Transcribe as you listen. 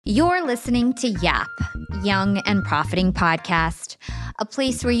You're listening to YAP, Young and Profiting Podcast, a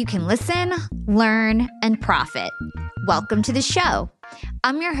place where you can listen, learn, and profit. Welcome to the show.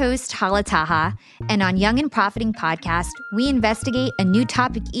 I'm your host, Hala Taha, and on Young and Profiting Podcast, we investigate a new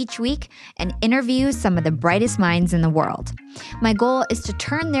topic each week and interview some of the brightest minds in the world. My goal is to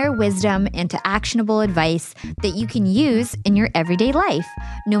turn their wisdom into actionable advice that you can use in your everyday life,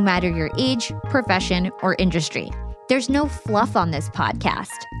 no matter your age, profession, or industry. There's no fluff on this podcast,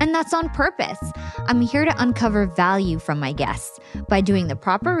 and that's on purpose. I'm here to uncover value from my guests by doing the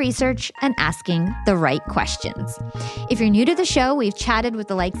proper research and asking the right questions. If you're new to the show, we've chatted with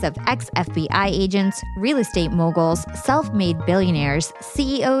the likes of ex-FBI agents, real estate moguls, self-made billionaires,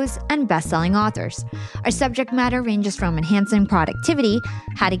 CEOs, and best-selling authors. Our subject matter ranges from enhancing productivity,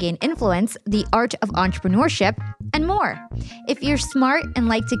 how to gain influence, the art of entrepreneurship, and more. If you're smart and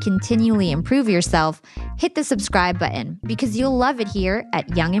like to continually improve yourself, hit the subscribe button because you'll love it here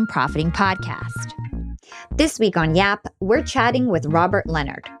at Young and Profiting Podcast. This week on YAP, we're chatting with Robert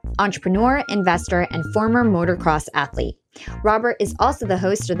Leonard, entrepreneur, investor, and former motocross athlete. Robert is also the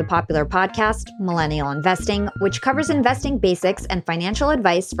host of the popular podcast, Millennial Investing, which covers investing basics and financial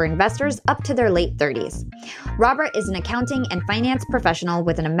advice for investors up to their late 30s. Robert is an accounting and finance professional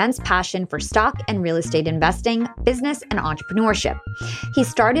with an immense passion for stock and real estate investing, business, and entrepreneurship. He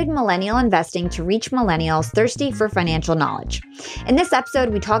started Millennial Investing to reach millennials thirsty for financial knowledge. In this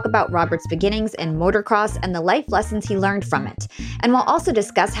episode, we talk about Robert's beginnings in motocross and the life lessons he learned from it. And we'll also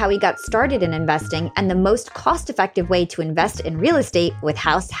discuss how he got started in investing and the most cost-effective way to invest in real estate with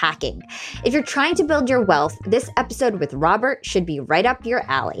house hacking. If you're trying to build your wealth, this episode with Robert should be right up your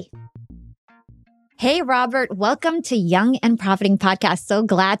alley. Hey, Robert, welcome to Young and Profiting Podcast. So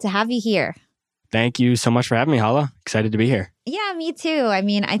glad to have you here. Thank you so much for having me, Hala. Excited to be here. Yeah, me too. I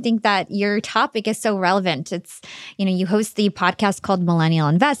mean, I think that your topic is so relevant. It's, you host the podcast called Millennial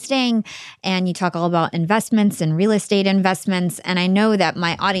Investing, and you talk all about investments and real estate investments. And I know that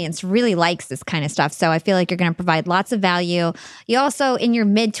my audience really likes this kind of stuff. So I feel like you're going to provide lots of value. You also, in your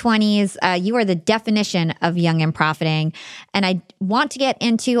mid-20s, you are the definition of young and profiting. And I want to get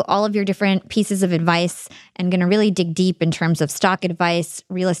into all of your different pieces of advice and going to really dig deep in terms of stock advice,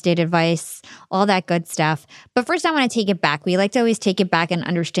 real estate advice, all that good stuff. But first, I want to take it back. We like to always take it back and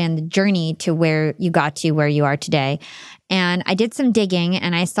understand the journey to where you got to where you are today. And I did some digging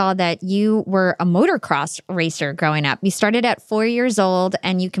and I saw that you were a motocross racer growing up. You started at 4 years old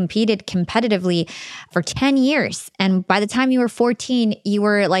and you competed competitively for 10 years. And by the time you were 14, you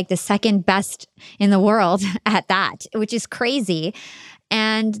were like the second best in the world at that, which is crazy.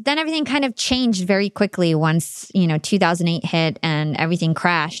 And then everything kind of changed very quickly once, 2008 hit and everything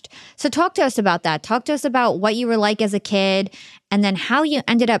crashed. So talk to us about that. Talk to us about what you were like as a kid and then how you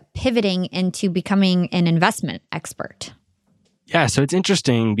ended up pivoting into becoming an investment expert. Yeah, so it's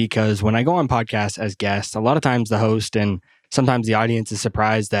interesting because when I go on podcasts as guests, a lot of times the host and sometimes the audience is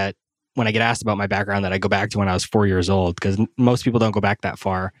surprised that when I get asked about my background that I go back to when I was 4 years old because most people don't go back that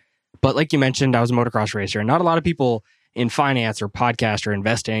far. But like you mentioned, I was a motocross racer and not a lot of people in finance or podcast or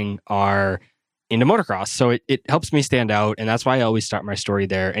investing are into motocross. So it helps me stand out. And that's why I always start my story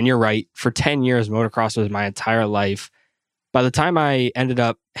there. And you're right. For 10 years, motocross was my entire life. By the time I ended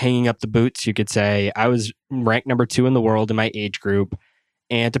up hanging up the boots, you could say, I was ranked number 2 in the world in my age group.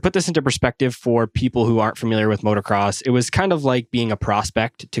 And to put this into perspective for people who aren't familiar with motocross, it was kind of like being a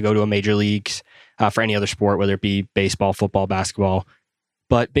prospect to go to a major leagues for any other sport, whether it be baseball, football, basketball.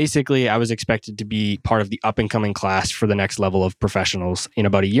 But basically, I was expected to be part of the up-and-coming class for the next level of professionals in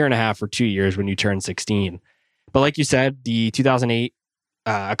about a year and a half or 2 years when you turn 16. But like you said, the 2008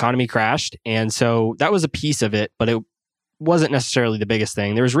 economy crashed. And so that was a piece of it, but it wasn't necessarily the biggest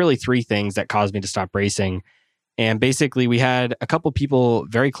thing. There was really 3 things that caused me to stop racing. And basically, we had a couple people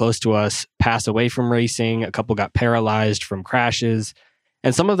very close to us pass away from racing. A couple got paralyzed from crashes.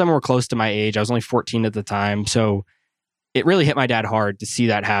 And some of them were close to my age. I was only 14 at the time. So it really hit my dad hard to see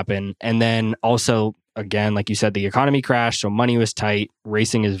that happen. And then also, again, like you said, the economy crashed, so money was tight.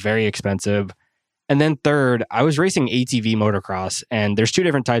 Racing is very expensive. And then third, I was racing ATV motocross. And there's 2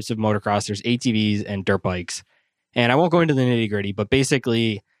 different types of motocross. There's ATVs and dirt bikes. And I won't go into the nitty gritty, but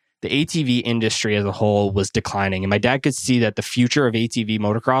basically the ATV industry as a whole was declining. And my dad could see that the future of ATV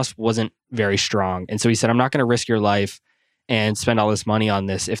motocross wasn't very strong. And so he said, I'm not going to risk your life and spend all this money on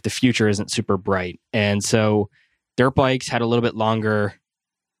this if the future isn't super bright. And so dirt bikes had a little bit longer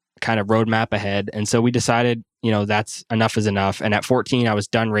kind of roadmap ahead. And so we decided, that's enough is enough. And at 14, I was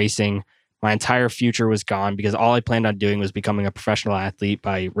done racing. My entire future was gone because all I planned on doing was becoming a professional athlete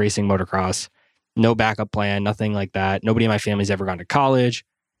by racing motocross. No backup plan, nothing like that. Nobody in my family's ever gone to college.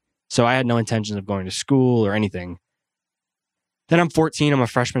 So I had no intentions of going to school or anything. Then I'm 14, I'm a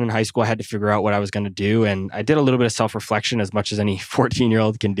freshman in high school. I had to figure out what I was going to do. And I did a little bit of self-reflection as much as any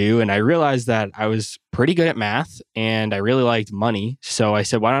 14-year-old can do. And I realized that I was pretty good at math and I really liked money. So I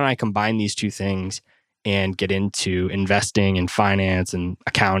said, why don't I combine these two things and get into investing and finance and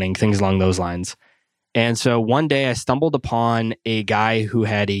accounting, things along those lines. And so one day I stumbled upon a guy who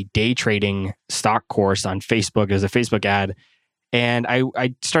had a day trading stock course on Facebook. It was a Facebook ad. And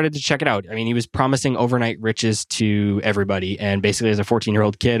I started to check it out. I mean, he was promising overnight riches to everybody. And basically, as a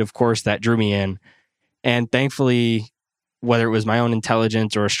 14-year-old kid, of course, that drew me in. And thankfully, whether it was my own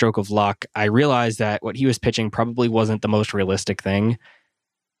intelligence or a stroke of luck, I realized that what he was pitching probably wasn't the most realistic thing.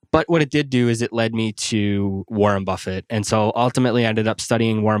 But what it did do is it led me to Warren Buffett. And so ultimately, I ended up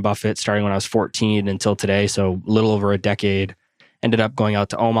studying Warren Buffett starting when I was 14 until today. So a little over a decade. Ended up going out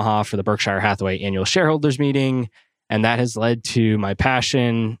to Omaha for the Berkshire Hathaway annual shareholders meeting. And that has led to my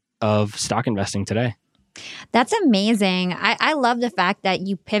passion of stock investing today. That's amazing. I love the fact that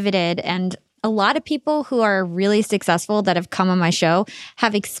you pivoted, and a lot of people who are really successful that have come on my show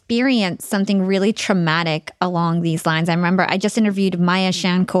have experienced something really traumatic along these lines. I remember I just interviewed Maya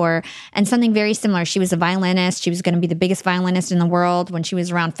Shankar, and something very similar. She was a violinist. She was going to be the biggest violinist in the world. When she was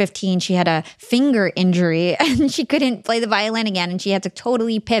around 15, she had a finger injury and she couldn't play the violin again, and she had to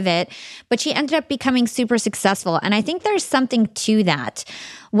totally pivot. But she ended up becoming super successful. And I think there's something to that.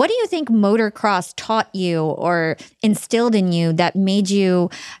 What do you think motocross taught you or instilled in you that made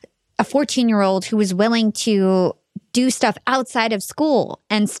you a 14-year-old who was willing to do stuff outside of school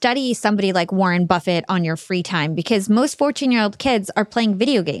and study somebody like Warren Buffett on your free time? Because most 14-year-old kids are playing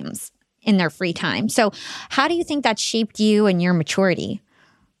video games in their free time. So how do you think that shaped you and your maturity?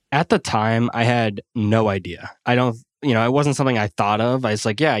 At the time, I had no idea. It wasn't something I thought of. I was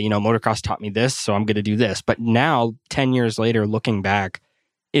like, yeah, motocross taught me this, so I'm going to do this. But now, 10 years later, looking back,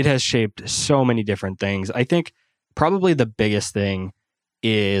 it has shaped so many different things. I think probably the biggest thing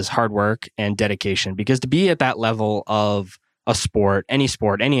is hard work and dedication, because to be at that level of a sport,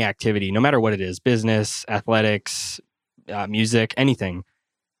 any activity, no matter what it is, business, athletics, music, anything,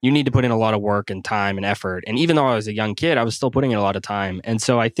 you need to put in a lot of work and time and effort. And even though I was a young kid, I was still putting in a lot of time. And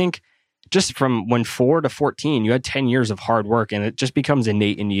so I think just from when 4 to 14, you had 10 years of hard work, and it just becomes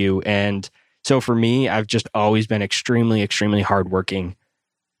innate in you. And so for me, I've just always been extremely, extremely hardworking.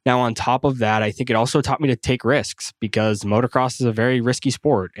 Now, on top of that, I think it also taught me to take risks, because motocross is a very risky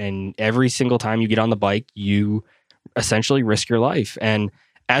sport. And every single time you get on the bike, you essentially risk your life. And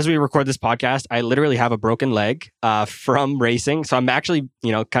as we record this podcast, I literally have a broken leg from racing. So I'm actually,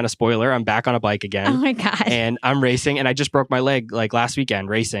 kind of spoiler, I'm back on a bike again. Oh my God. And I'm racing, and I just broke my leg like last weekend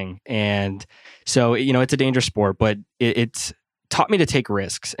racing. And so, it's a dangerous sport, but it's taught me to take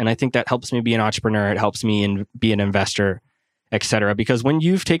risks. And I think that helps me be an entrepreneur. It helps me be an investor, etc. Because when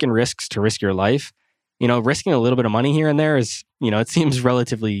you've taken risks to risk your life, risking a little bit of money here and there is, it seems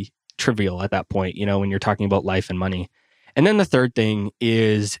relatively trivial at that point, when you're talking about life and money. And then the third thing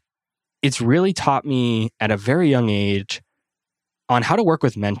is it's really taught me at a very young age on how to work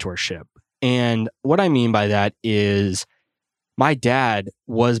with mentorship. And what I mean by that is my dad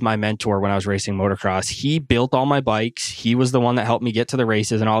was my mentor when I was racing motocross. He built all my bikes. He was the one that helped me get to the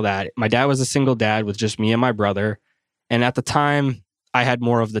races and all that. My dad was a single dad with just me and my brother. And at the time, I had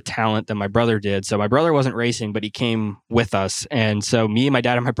more of the talent than my brother did. So my brother wasn't racing, but he came with us. And so me, my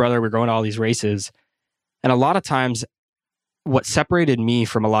dad, and my brother were going to all these races. And a lot of times, what separated me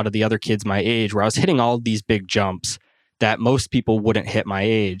from a lot of the other kids my age, where I was hitting all of these big jumps that most people wouldn't hit my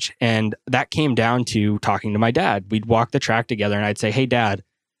age. And that came down to talking to my dad. We'd walk the track together and I'd say, hey, Dad,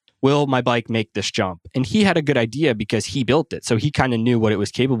 will my bike make this jump? And he had a good idea because he built it. So he kind of knew what it was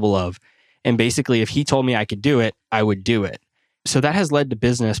capable of. And basically, if he told me I could do it, I would do it. So that has led to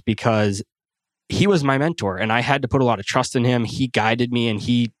business because he was my mentor and I had to put a lot of trust in him. He guided me and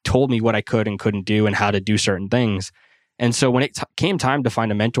he told me what I could and couldn't do and how to do certain things. And so when it came time to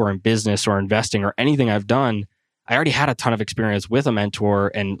find a mentor in business or investing or anything I've done, I already had a ton of experience with a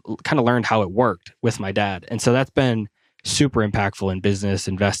mentor and kind of learned how it worked with my dad. And so that's been super impactful in business,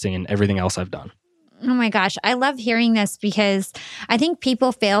 investing, and everything else I've done. Oh my gosh, I love hearing this because I think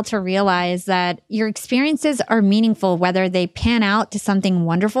people fail to realize that your experiences are meaningful whether they pan out to something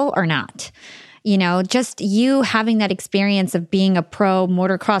wonderful or not. Just you having that experience of being a pro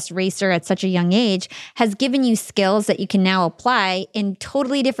motocross racer at such a young age has given you skills that you can now apply in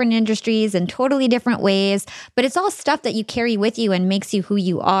totally different industries and totally different ways. But it's all stuff that you carry with you and makes you who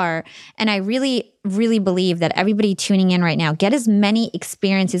you are. And I really, really believe that everybody tuning in right now, get as many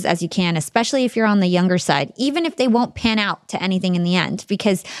experiences as you can, especially if you're on the younger side, even if they won't pan out to anything in the end,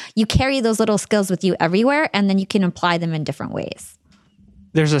 because you carry those little skills with you everywhere and then you can apply them in different ways.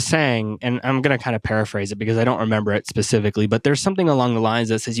 There's a saying, and I'm going to kind of paraphrase it because I don't remember it specifically, but there's something along the lines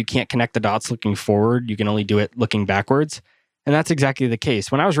that says you can't connect the dots looking forward. You can only do it looking backwards. And that's exactly the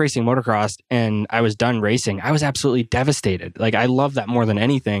case. When I was racing motocross and I was done racing, I was absolutely devastated. Like, I love that more than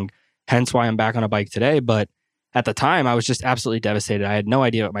anything, hence why I'm back on a bike today. But at the time, I was just absolutely devastated. I had no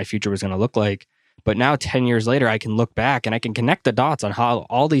idea what my future was going to look like. But now, 10 years later, I can look back and I can connect the dots on how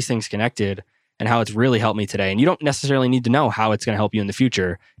all these things connected and how it's really helped me today. And you don't necessarily need to know how it's going to help you in the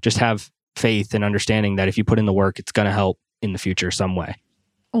future. Just have faith and understanding that if you put in the work, it's going to help in the future some way.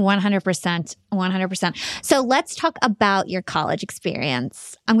 100%. 100%. So let's talk about your college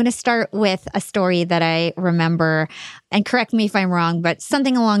experience. I'm going to start with a story that I remember, and correct me if I'm wrong, but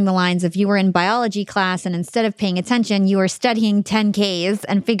something along the lines of you were in biology class and instead of paying attention, you were studying 10Ks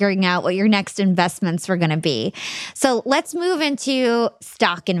and figuring out what your next investments were going to be. So let's move into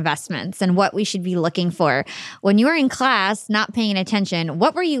stock investments and what we should be looking for. When you were in class, not paying attention,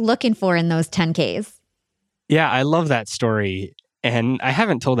 what were you looking for in those 10Ks? Yeah, I love that story. And I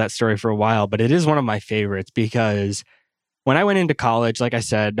haven't told that story for a while, but it is one of my favorites because when I went into college, like I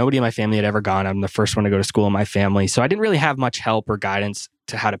said, nobody in my family had ever gone. I'm the first one to go to school in my family. So I didn't really have much help or guidance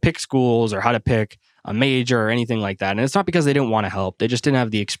to how to pick schools or how to pick a major or anything like that. And it's not because they didn't want to help. They just didn't have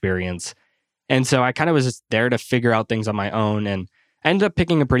the experience. And so I kind of was just there to figure out things on my own. And I ended up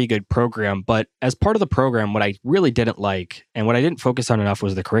picking a pretty good program. But as part of the program, what I really didn't like and what I didn't focus on enough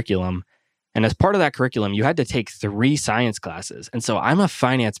was the curriculum. And as part of that curriculum, you had to take 3 science classes. And so I'm a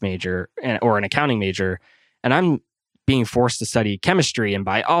finance major or an accounting major, and I'm being forced to study chemistry and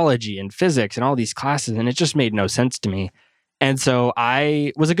biology and physics and all these classes. And it just made no sense to me. And so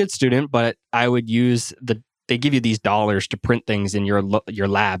I was a good student, but I would use they give you these dollars to print things in your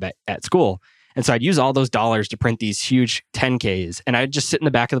lab at school. And so I'd use all those dollars to print these huge 10Ks. And I'd just sit in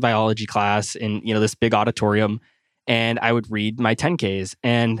the back of the biology class in, this big auditorium, and I would read my 10Ks.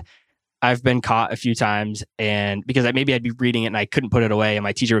 And I've been caught a few times, and because maybe I'd be reading it and I couldn't put it away, and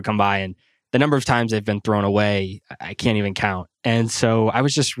my teacher would come by, and the number of times they've been thrown away, I can't even count. And so I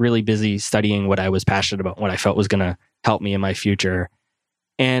was just really busy studying what I was passionate about, what I felt was going to help me in my future.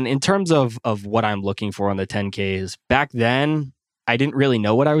 And in terms of what I'm looking for on the 10Ks, back then, I didn't really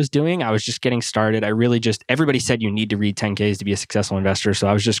know what I was doing. I was just getting started. Everybody said you need to read 10Ks to be a successful investor. So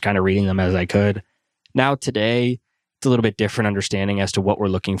I was just kind of reading them as I could. Now today, it's a little bit different understanding as to what we're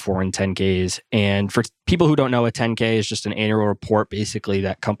looking for in 10Ks. And for people who don't know, a 10K is just an annual report basically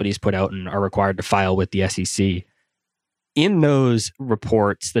that companies put out and are required to file with the SEC. In those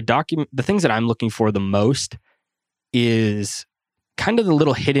reports, the things that I'm looking for the most is kind of the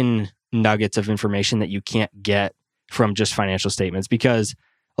little hidden nuggets of information that you can't get from just financial statements, because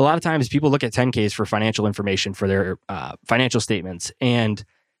a lot of times people look at 10Ks for financial information for their financial statements, and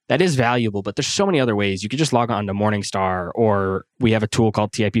that is valuable, but there's so many other ways. You could just log on to Morningstar, or we have a tool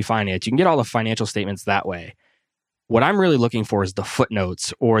called TIP Finance. You can get all the financial statements that way. What I'm really looking for is the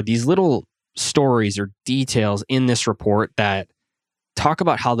footnotes, or these little stories or details in this report that talk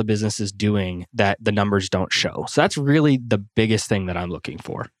about how the business is doing that the numbers don't show. So that's really the biggest thing that I'm looking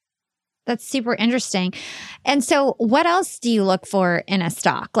for. That's super interesting. And so what else do you look for in a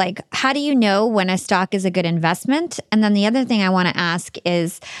stock? Like, how do you know when a stock is a good investment? And then the other thing I want to ask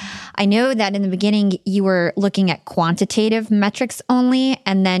is, I know that in the beginning you were looking at quantitative metrics only,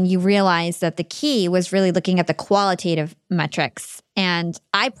 and then you realized that the key was really looking at the qualitative metrics. And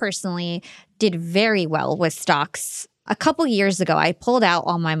I personally did very well with stocks. A couple years ago, I pulled out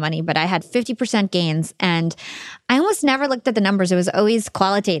all my money, but I had 50% gains, and I almost never looked at the numbers. It was always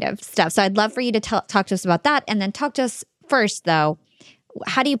qualitative stuff. So I'd love for you to talk to us about that. And then talk to us first, though.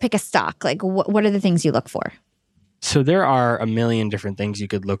 How do you pick a stock? Like, what are the things you look for? So there are a million different things you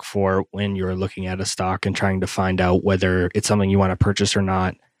could look for when you're looking at a stock and trying to find out whether it's something you want to purchase or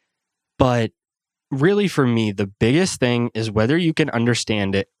not. But really, for me, the biggest thing is whether you can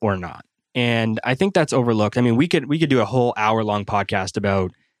understand it or not. And I think that's overlooked. I mean, we could do a whole hour-long podcast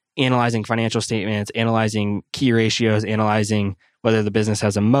about analyzing financial statements, analyzing key ratios, analyzing whether the business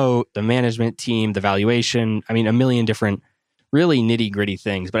has a moat, the management team, the valuation. I mean, a million different really nitty-gritty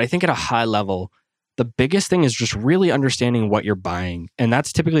things. But I think at a high level, the biggest thing is just really understanding what you're buying. And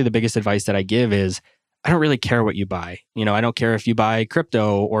that's typically the biggest advice that I give is, I don't really care what you buy. I don't care if you buy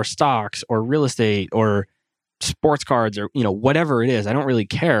crypto or stocks or real estate or sports cards or, whatever it is. I don't really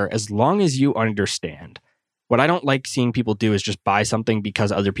care as long as you understand. What I don't like seeing people do is just buy something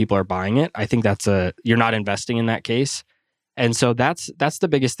because other people are buying it. I think you're not investing in that case. And so that's the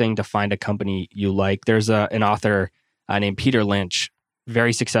biggest thing to find a company you like. There's an author named Peter Lynch,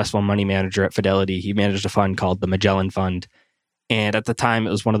 very successful money manager at Fidelity. He managed a fund called the Magellan Fund. And at the time,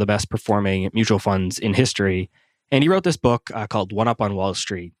 it was one of the best performing mutual funds in history. And he wrote this book called One Up on Wall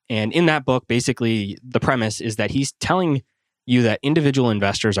Street. And in that book, basically, the premise is that he's telling you that individual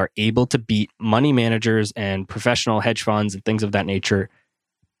investors are able to beat money managers and professional hedge funds and things of that nature.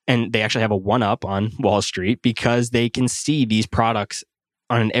 And they actually have a one-up on Wall Street because they can see these products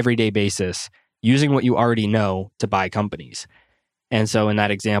on an everyday basis using what you already know to buy companies. And so in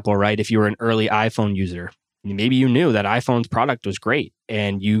that example, right, if you were an early iPhone user, maybe you knew that iPhone's product was great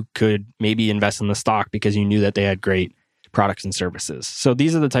and you could maybe invest in the stock because you knew that they had great products and services. So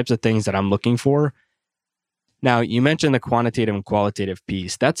these are the types of things that I'm looking for. Now, you mentioned the quantitative and qualitative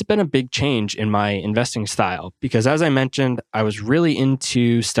piece. That's been a big change in my investing style because as I mentioned, I was really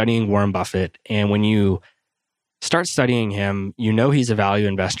into studying Warren Buffett. And when you start studying him, you know he's a value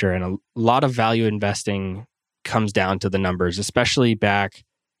investor, and a lot of value investing comes down to the numbers, especially back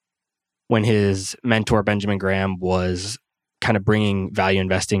when his mentor, Benjamin Graham, was kind of bringing value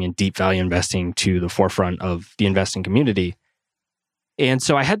investing and deep value investing to the forefront of the investing community. And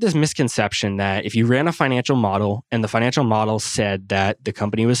so I had this misconception that if you ran a financial model and the financial model said that the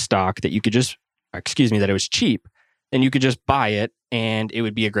company was stock, that you could just, that it was cheap, then you could just buy it and it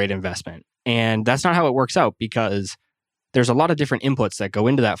would be a great investment. And that's not how it works out because there's a lot of different inputs that go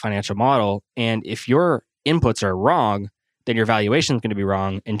into that financial model. And if your inputs are wrong, then your valuation is going to be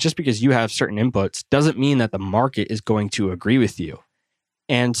wrong. And just because you have certain inputs doesn't mean that the market is going to agree with you.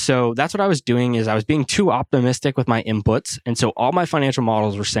 And so that's what I was doing is I was being too optimistic with my inputs. And so all my financial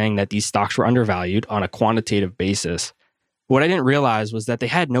models were saying that these stocks were undervalued on a quantitative basis. What I didn't realize was that they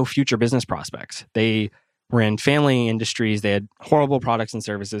had no future business prospects. They were in family industries. They had horrible products and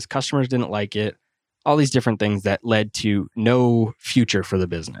services. Customers didn't like it. All these different things that led to no future for the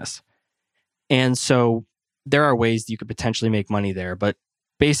business. And so there are ways you could potentially make money there. But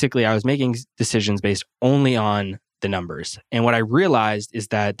basically, I was making decisions based only on the numbers. And what I realized is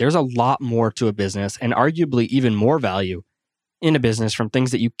that there's a lot more to a business and arguably even more value in a business from things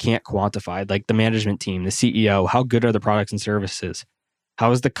that you can't quantify, like the management team, the CEO, how good are the products and services?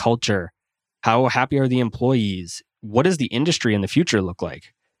 How is the culture? How happy are the employees? What does the industry in the future look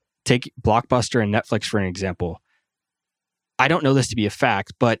like? Take Blockbuster and Netflix for an example. I don't know this to be a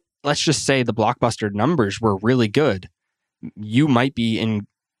fact, but let's just say the Blockbuster numbers were really good. You might be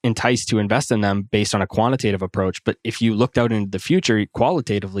enticed to invest in them based on a quantitative approach. But if you looked out into the future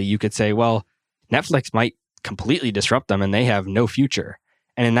qualitatively, you could say, well, Netflix might completely disrupt them and they have no future.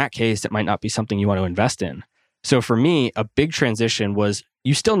 And in that case, it might not be something you want to invest in. So for me, a big transition was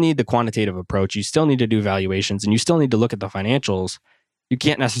you still need the quantitative approach. You still need to do valuations and you still need to look at the financials. You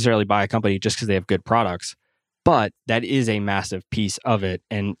can't necessarily buy a company just because they have good products, but that is a massive piece of it.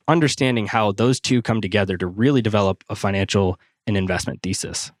 And understanding how those two come together to really develop a financial and investment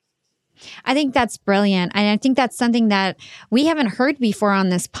thesis. I think that's brilliant. And I think that's something that we haven't heard before on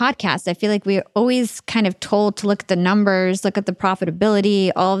this podcast. I feel like we're always kind of told to look at the numbers, look at the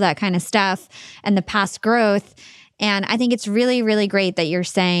profitability, all of that kind of stuff, and the past growth. And I think it's really, really great that you're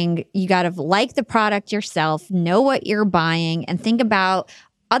saying you got to like the product yourself, know what you're buying, and think about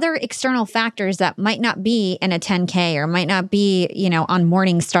other external factors that might not be in a 10K or might not be, on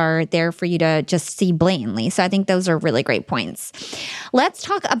Morningstar there for you to just see blatantly. So I think those are really great points. Let's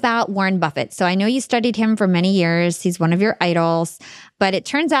talk about Warren Buffett. So I know you studied him for many years. He's one of your idols, but it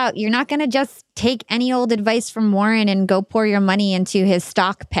turns out you're not going to just take any old advice from Warren and go pour your money into his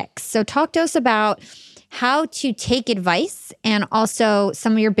stock picks. So talk to us about how to take advice and also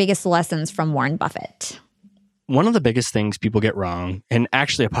some of your biggest lessons from Warren Buffett. One of the biggest things people get wrong, and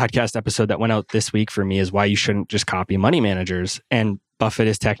actually a podcast episode that went out this week for me, is why you shouldn't just copy money managers. And Buffett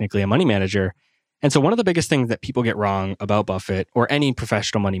is technically a money manager. And so one of the biggest things that people get wrong about Buffett or any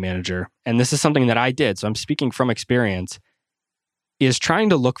professional money manager, and this is something that I did, so I'm speaking from experience, is trying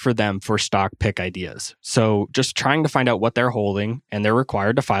to look for them for stock pick ideas. So just trying to find out what they're holding, and they're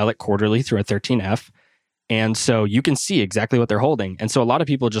required to file it quarterly through a 13F. And so you can see exactly what they're holding. And so a lot of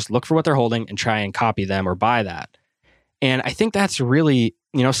people just look for what they're holding and try and copy them or buy that. And I think that's really,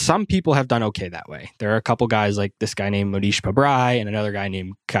 some people have done okay that way. There are a couple guys like this guy named Monish Pabrai and another guy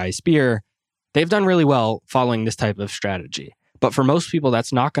named Kai Spear. They've done really well following this type of strategy. But for most people,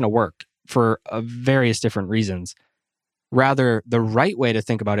 that's not going to work for various different reasons. Rather, the right way to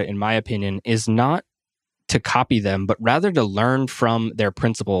think about it, in my opinion, is not to copy them, but rather to learn from their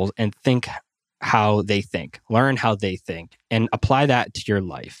principles and think how they think, learn how they think, and apply that to your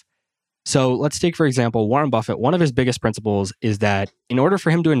life. So let's take, for example, Warren Buffett. One of his biggest principles is that in order for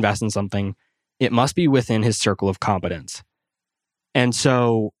him to invest in something, it must be within his circle of competence. And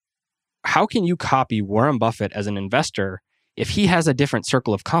so how can you copy Warren Buffett as an investor if he has a different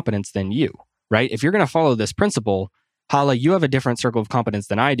circle of competence than you, right? If you're going to follow this principle, Hala, you have a different circle of competence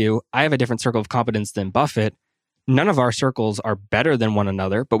than I do. I have a different circle of competence than Buffett. none of our circles are better than one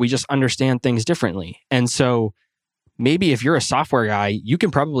another, but we just understand things differently. And so maybe if you're a software guy, you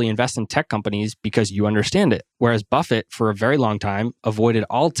can probably invest in tech companies because you understand it. Whereas Buffett, for a very long time, avoided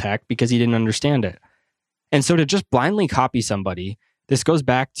all tech because he didn't understand it. And so to just blindly copy somebody, this goes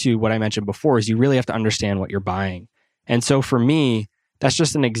back to what I mentioned before, is you really have to understand what you're buying. And so for me, that's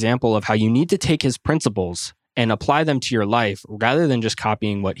just an example of how you need to take his principles and apply them to your life rather than just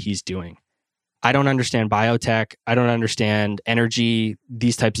copying what he's doing. I don't understand biotech. I don't understand energy,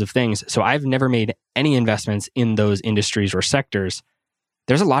 these types of things. So I've never made any investments in those industries or sectors.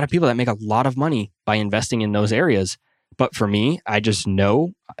 There's a lot of people that make a lot of money by investing in those areas. But for me, I just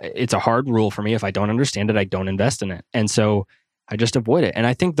know it's a hard rule for me. If I don't understand it, I don't invest in it. And so I just avoid it. And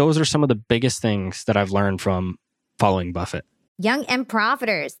I think those are some of the biggest things that I've learned from following Buffett. Young and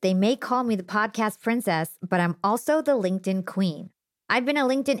profiters, they may call me the podcast princess, but I'm also the LinkedIn queen. I've been a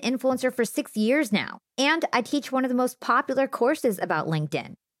LinkedIn influencer for 6 years now, and I teach one of the most popular courses about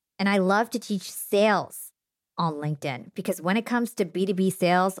LinkedIn. And I love to teach sales on LinkedIn because when it comes to B2B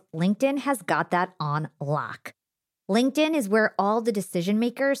sales, LinkedIn has got that on lock. LinkedIn is where all the decision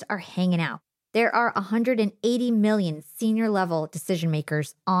makers are hanging out. There are 180 million senior level decision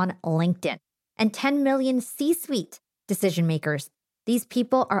makers on LinkedIn and 10 million C-suite decision makers. These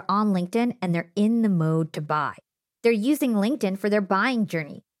people are on LinkedIn and they're in the mode to buy. They're using LinkedIn for their buying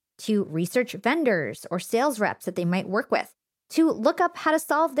journey, to research vendors or sales reps that they might work with, to look up how to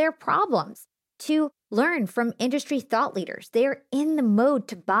solve their problems, to learn from industry thought leaders. They are in the mode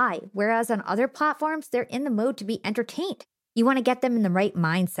to buy, whereas on other platforms, they're in the mode to be entertained. You want to get them in the right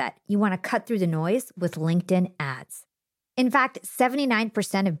mindset. You want to cut through the noise with LinkedIn ads. In fact,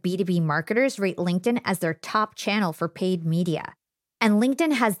 79% of B2B marketers rate LinkedIn as their top channel for paid media. And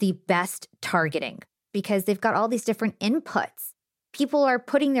LinkedIn has the best targeting because they've got all these different inputs. People are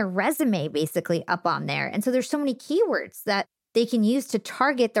putting their resume basically up on there. And so there's so many keywords that they can use to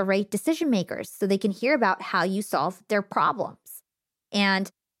target the right decision makers so they can hear about how you solve their problems. And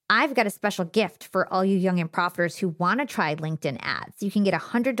I've got a special gift for all you young and profiters who want to try LinkedIn ads. You can get a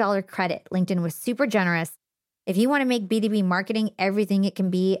 $100 credit. LinkedIn was super generous. If you want to make B2B marketing everything it can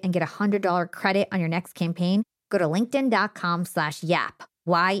be and get a $100 credit on your next campaign, go to linkedin.com/YAP,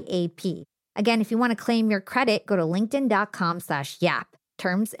 YAP. Again, if you want to claim your credit, go to linkedin.com/YAP.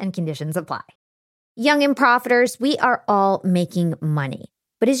 Terms and conditions apply. Young and profiters, we are all making money.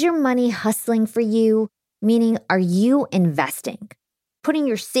 But is your money hustling for you? Meaning, are you investing? Putting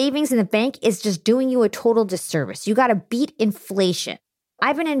your savings in the bank is just doing you a total disservice. You got to beat inflation.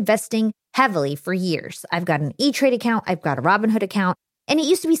 I've been investing heavily for years. I've got an E-Trade account. I've got a Robinhood account. And it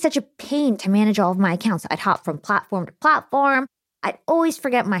used to be such a pain to manage all of my accounts. I'd hop from platform to platform. I'd always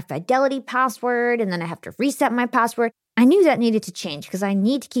forget my Fidelity password, and then I have to reset my password. I knew that needed to change because I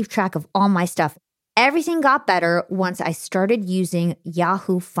need to keep track of all my stuff. Everything got better once I started using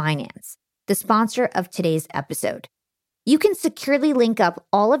Yahoo Finance, the sponsor of today's episode. You can securely link up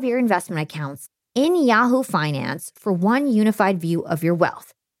all of your investment accounts in Yahoo Finance for one unified view of your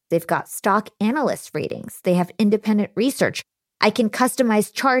wealth. They've got stock analyst ratings. They have independent research. I can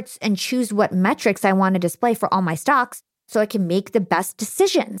customize charts and choose what metrics I want to display for all my stocks so I can make the best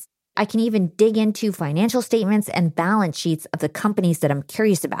decisions. I can even dig into financial statements and balance sheets of the companies that I'm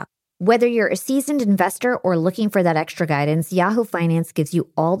curious about. Whether you're a seasoned investor or looking for that extra guidance, Yahoo Finance gives you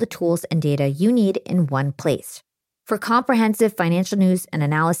all the tools and data you need in one place. For comprehensive financial news and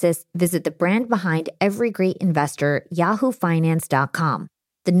analysis, visit the brand behind every great investor, yahoofinance.com,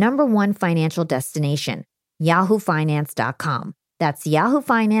 the #1 financial destination, yahoofinance.com. That's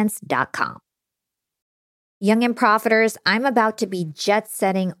yahoofinance.com. Young and profiters, I'm about to be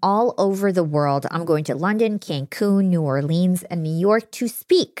jet-setting all over the world. I'm going to London, Cancun, New Orleans, and New York to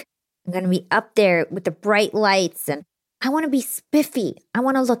speak. I'm going to be up there with the bright lights, and I want to be spiffy. I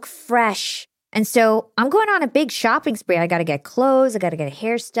want to look fresh. And so I'm going on a big shopping spree. I got to get clothes. I got to get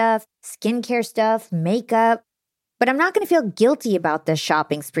hair stuff, skincare stuff, makeup. But I'm not going to feel guilty about this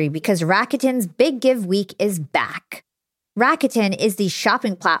shopping spree because Rakuten's Big Give Week is back. Rakuten is the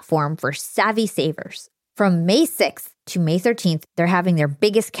shopping platform for savvy savers. From May 6th to May 13th, they're having their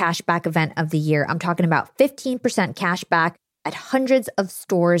biggest cashback event of the year. I'm talking about 15% cashback at hundreds of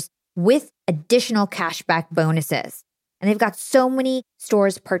stores with additional cashback bonuses. And they've got so many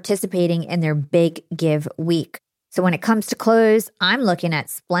stores participating in their Big Give Week. So when it comes to clothes, I'm looking at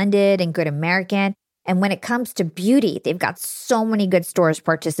Splendid and Good American. And when it comes to beauty, they've got so many good stores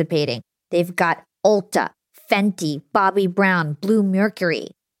participating. They've got Ulta, Fenty, Bobbi Brown, Blue Mercury,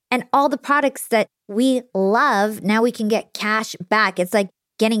 and all the products that we love. Now we can get cash back. It's like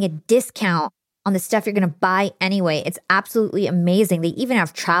getting a discount on the stuff you're going to buy anyway. It's absolutely amazing. They even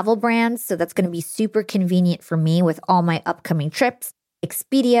have travel brands, so that's going to be super convenient for me with all my upcoming trips.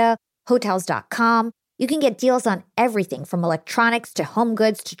 Expedia, Hotels.com. You can get deals on everything from electronics to home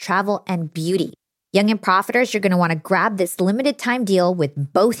goods to travel and beauty. Young and profiters, you're going to want to grab this limited time deal with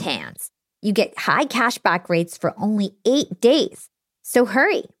both hands. You get high cashback rates for only 8 days. So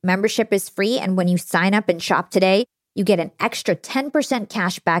hurry. Membership is free, and when you sign up and shop today, you get an extra 10%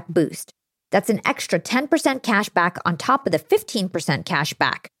 cashback boost. That's an extra 10% cashback on top of the 15%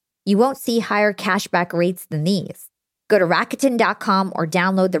 cashback. You won't see higher cashback rates than these. Go to Rakuten.com or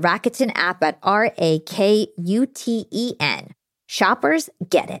download the Rakuten app at RAKUTEN. Shoppers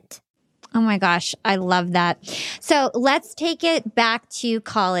get it. Oh my gosh, I love that. So let's take it back to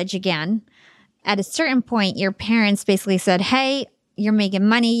college again. At a certain point, your parents basically said, hey, you're making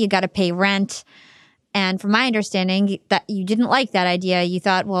money, you got to pay rent. And from my understanding, that you didn't like that idea. You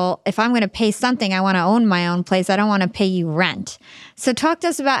thought, well, if I'm going to pay something, I want to own my own place. I don't want to pay you rent. So talk to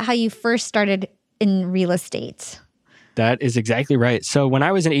us about how you first started in real estate. That is exactly right. So when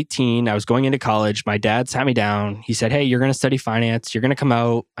I was 18, I was going into college. My dad sat me down. He said, hey, you're going to study finance. You're going to come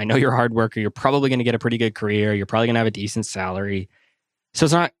out. I know you're a hard worker. You're probably going to get a pretty good career. You're probably going to have a decent salary. So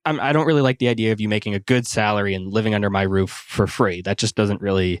it's not, I don't really like the idea of you making a good salary and living under my roof for free. That just doesn't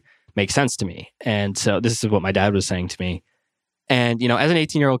really make sense to me. And so this is what my dad was saying to me. And, as an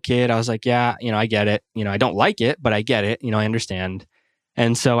 18-year-old kid, I was like, yeah, I get it. I don't like it, but I get it. I understand.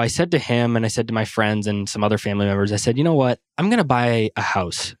 And so I said to him and I said to my friends and some other family members, I said, you know what? I'm going to buy a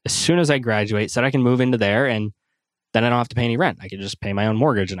house as soon as I graduate so that I can move into there and then I don't have to pay any rent. I can just pay my own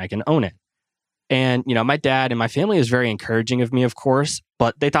mortgage and I can own it. And, my dad and my family was very encouraging of me, of course,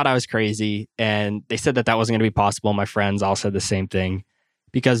 but they thought I was crazy. And they said that wasn't going to be possible. My friends all said the same thing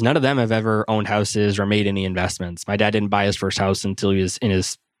because none of them have ever owned houses or made any investments. My dad didn't buy his first house until he was in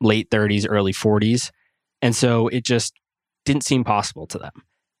his late 30s, early 40s. And so it just didn't seem possible to them.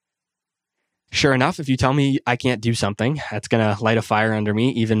 Sure enough, if you tell me I can't do something, that's going to light a fire under me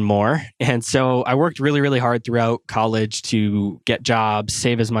even more. And so I worked really, really hard throughout college to get jobs,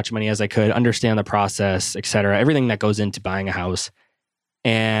 save as much money as I could, understand the process, et cetera, everything that goes into buying a house.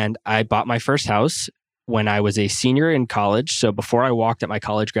 And I bought my first house when I was a senior in college. So before I walked at my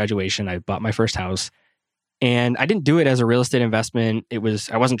college graduation, I bought my first house. And I didn't do it as a real estate investment. I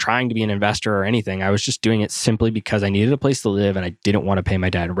wasn't trying to be an investor or anything. I was just doing it simply because I needed a place to live and I didn't want to pay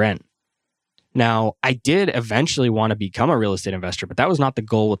my dad rent. Now, I did eventually want to become a real estate investor, but that was not the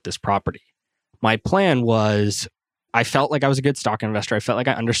goal with this property. My plan was, I felt like I was a good stock investor. I felt like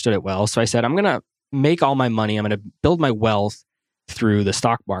I understood it well. So I said, I'm going to make all my money. I'm going to build my wealth through the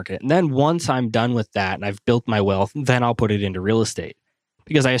stock market. And then once I'm done with that and I've built my wealth, then I'll put it into real estate.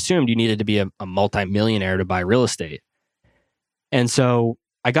 Because I assumed you needed to be a multi-millionaire to buy real estate. And so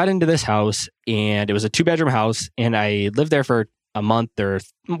I got into this house and it was a 2-bedroom house and I lived there for a month or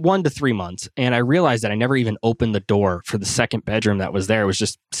 1 to 3 months. And I realized that I never even opened the door for the second bedroom that was there. It was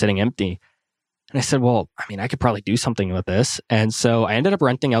just sitting empty. And I said, well, I could probably do something with this. And so I ended up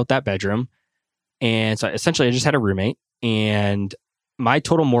renting out that bedroom. And so essentially I just had a roommate and my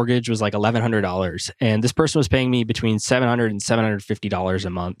total mortgage was like $1,100. And this person was paying me between $700 and $750 a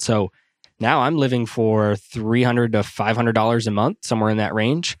month. So now I'm living for $300 to $500 a month, somewhere in that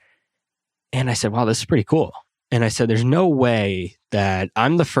range. And I said, wow, this is pretty cool. And I said, there's no way that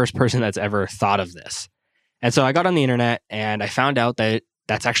I'm the first person that's ever thought of this. And so I got on the internet and I found out that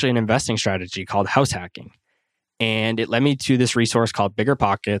that's actually an investing strategy called house hacking. And it led me to this resource called Bigger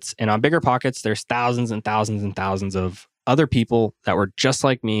Pockets. And on Bigger Pockets, there's thousands and thousands and thousands of other people that were just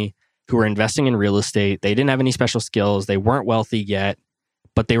like me who were investing in real estate. They didn't have any special skills. They weren't wealthy yet,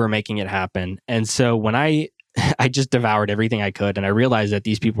 but they were making it happen. And so when I just devoured everything I could and I realized that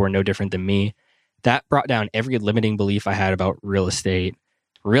these people were no different than me, that brought down every limiting belief I had about real estate.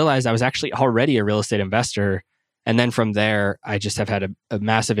 Realized I was actually already a real estate investor. And then from there, I just have had a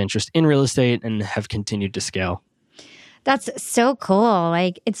massive interest in real estate and have continued to scale. That's so cool.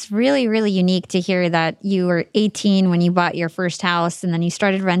 Like, it's really, really unique to hear that you were 18 when you bought your first house and then you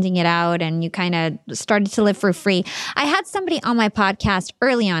started renting it out and you kind of started to live for free. I had somebody on my podcast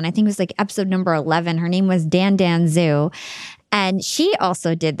early on, I think it was like episode number 11. Her name was Dan Zhu. And she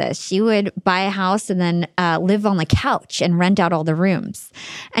also did this. She would buy a house and then live on the couch and rent out all the rooms.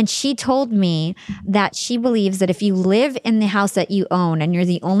 And she told me that she believes that if you live in the house that you own and you're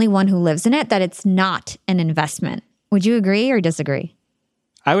the only one who lives in it, that it's not an investment. Would you agree or disagree?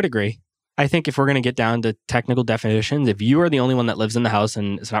 I would agree. I think if we're going to get down to technical definitions, if you are the only one that lives in the house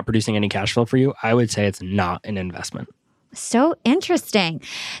and it's not producing any cash flow for you, I would say it's not an investment. So interesting.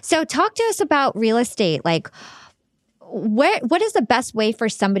 So talk to us about real estate. Like, what is the best way for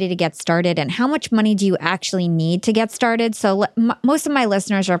somebody to get started, and how much money do you actually need to get started? So most of my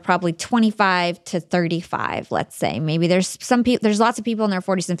listeners are probably 25 to 35, let's say. Maybe there's lots of people in their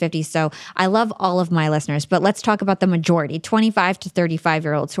 40s and 50s. So I love all of my listeners, but let's talk about the majority, 25 to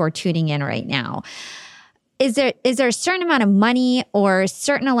 35-year-olds who are tuning in right now. Is there a certain amount of money or a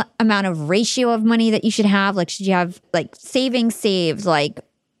certain amount of ratio of money that you should have? Like, should you have like saved? Like,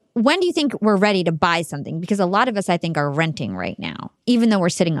 when do you think we're ready to buy something? Because a lot of us, I think, are renting right now, even though we're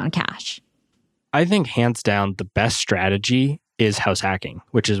sitting on cash. I think hands down, the best strategy is house hacking,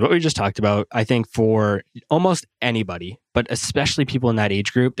 which is what we just talked about. I think for almost anybody, but especially people in that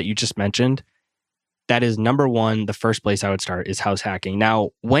age group that you just mentioned, that is number one, the first place I would start is house hacking.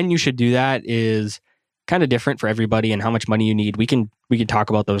 Now, when you should do that is kind of different for everybody and how much money you need. We can talk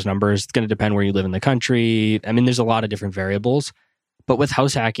about those numbers. It's going to depend where you live in the country. I mean, there's a lot of different variables. But with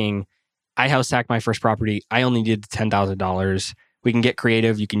house hacking, I house hacked my first property. I only needed $10,000. We can get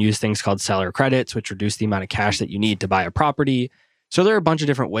creative. You can use things called seller credits, which reduce the amount of cash that you need to buy a property. So there are a bunch of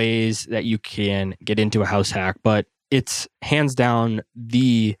different ways that you can get into a house hack, but it's hands down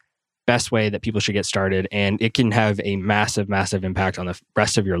the best way that people should get started. And it can have a massive, massive impact on the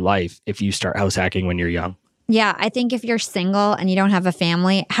rest of your life if you start house hacking when you're young. Yeah, I think if you're single and you don't have a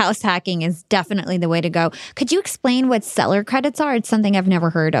family, house hacking is definitely the way to go. Could you explain what seller credits are? It's something I've never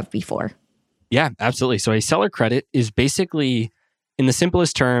heard of before. Yeah, absolutely. So a seller credit is basically, in the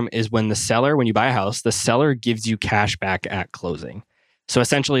simplest term, is when you buy a house, the seller gives you cash back at closing. So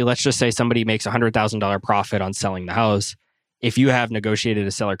essentially, let's just say somebody makes $100,000 profit on selling the house. If you have negotiated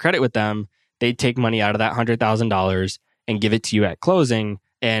a seller credit with them, they take money out of that $100,000 and give it to you at closing.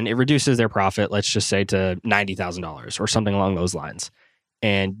 And it reduces their profit, let's just say, to $90,000 or something along those lines.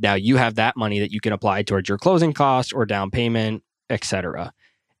 And now you have that money that you can apply towards your closing costs or down payment, etc.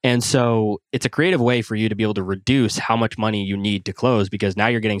 And so it's a creative way for you to be able to reduce how much money you need to close, because now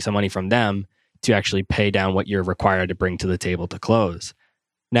you're getting some money from them to actually pay down what you're required to bring to the table to close.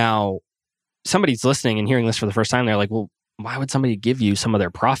 Now, somebody's listening and hearing this for the first time. They're like, well, why would somebody give you some of their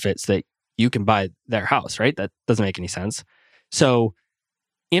profits that you can buy their house, right? That doesn't make any sense. So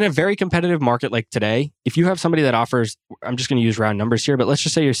in a very competitive market like today, if you have somebody that offers, I'm just going to use round numbers here, but let's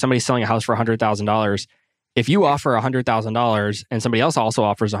just say you're somebody selling a house for $100,000. If you offer $100,000 and somebody else also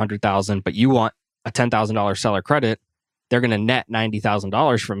offers $100,000, but you want a $10,000 seller credit, they're going to net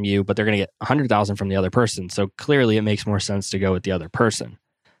 $90,000 from you, but they're going to get $100,000 from the other person. So clearly it makes more sense to go with the other person.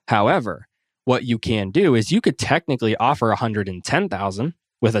 However, what you can do is you could technically offer $110,000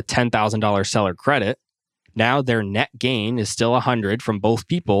 with a $10,000 seller credit. Now their net gain is still $100,000 from both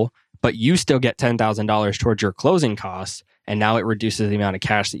people, but you still get $10,000 towards your closing costs. And now it reduces the amount of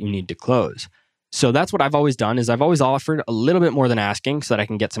cash that you need to close. So that's what I've always done, is I've always offered a little bit more than asking so that I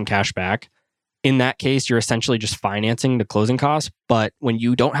can get some cash back. In that case, you're essentially just financing the closing costs. But when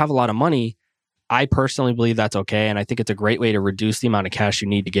you don't have a lot of money, I personally believe that's okay. And I think it's a great way to reduce the amount of cash you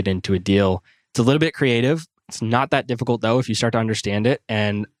need to get into a deal. It's a little bit creative. It's not that difficult though, if you start to understand it.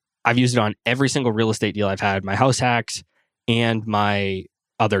 And I've used it on every single real estate deal I've had, my house hacks and my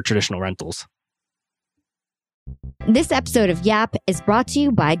other traditional rentals. This episode of Yap is brought to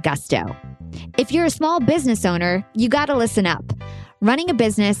you by Gusto. If you're a small business owner, you got to listen up. Running a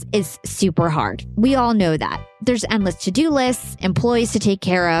business is super hard. We all know that. There's endless to-do lists, employees to take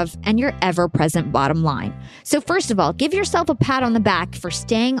care of, and your ever-present bottom line. So first of all, give yourself a pat on the back for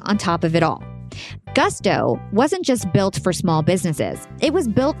staying on top of it all. Gusto wasn't just built for small businesses. It was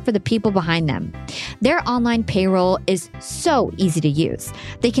built for the people behind them. Their online payroll is so easy to use.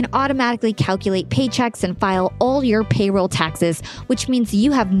 They can automatically calculate paychecks and file all your payroll taxes, which means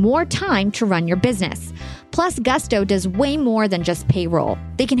you have more time to run your business. Plus, Gusto does way more than just payroll.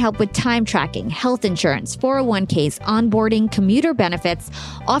 They can help with time tracking, health insurance, 401ks, onboarding, commuter benefits,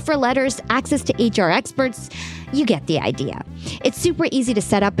 offer letters, access to HR experts. You get the idea. It's super easy to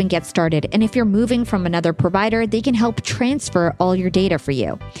set up and get started. And if you're moving from another provider, they can help transfer all your data for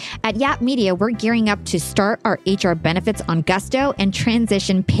you. At Yap Media, we're gearing up to start our HR benefits on Gusto and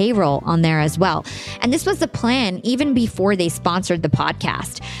transition payroll on there as well. And this was the plan even before they sponsored the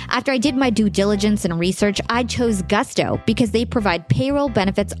podcast. After I did my due diligence and research, I chose Gusto because they provide payroll,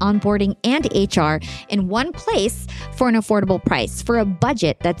 benefits, onboarding, and HR in one place for an affordable price for a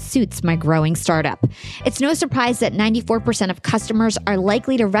budget that suits my growing startup. It's no surprise that 94% of customers are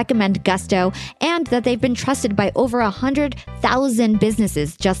likely to recommend Gusto, and and that they've been trusted by over 100,000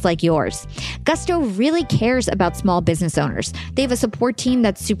 businesses just like yours. Gusto really cares about small business owners. They have a support team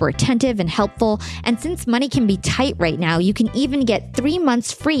that's super attentive and helpful, and since money can be tight right now, you can even get 3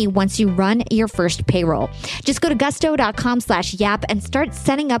 months free once you run your first payroll. Just go to gusto.com/yap and start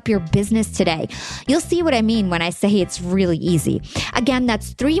setting up your business today. You'll see what I mean when I say it's really easy. Again,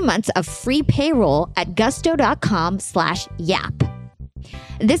 that's 3 months of free payroll at gusto.com/yap.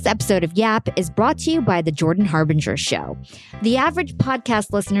 This episode of Yap is brought to you by The Jordan Harbinger Show. The average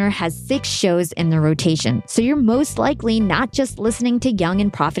podcast listener has 6 shows in their rotation, so you're most likely not just listening to Young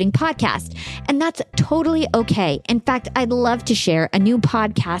and Profiting Podcast, and that's totally okay. In fact, I'd love to share a new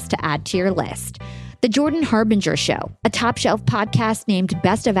podcast to add to your list. The Jordan Harbinger Show, a top shelf podcast named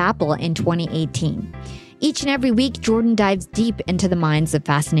Best of Apple in 2018. Each and every week, Jordan dives deep into the minds of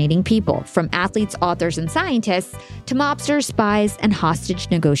fascinating people, from athletes, authors, and scientists to mobsters, spies, and hostage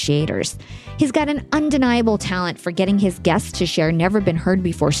negotiators. He's got an undeniable talent for getting his guests to share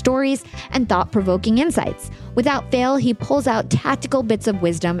never-been-heard-before stories and thought-provoking insights. Without fail, he pulls out tactical bits of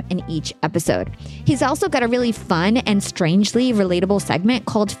wisdom in each episode. He's also got a really fun and strangely relatable segment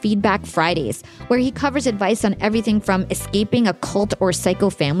called Feedback Fridays, where he covers advice on everything from escaping a cult or psycho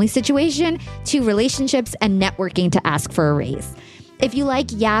family situation to relationships and networking to ask for a raise. If you like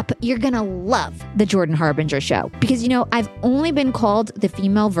Yap, you're going to love The Jordan Harbinger Show because, I've only been called the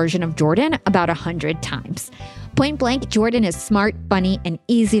female version of Jordan about 100 times. Point blank, Jordan is smart, funny, and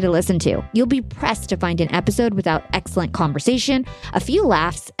easy to listen to. You'll be pressed to find an episode without excellent conversation, a few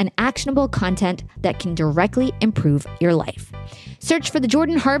laughs, and actionable content that can directly improve your life. Search for The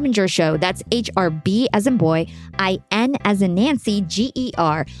Jordan Harbinger Show, that's HRB as in boy, IN as in Nancy,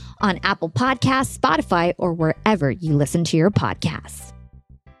 GER, on Apple Podcasts, Spotify, or wherever you listen to your podcasts.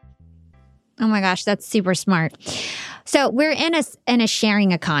 Oh my gosh, that's super smart. So we're in a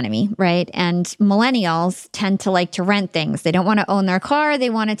sharing economy, right? And millennials tend to like to rent things. They don't want to own their car.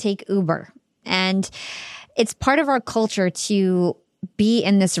 They want to take Uber. And it's part of our culture to be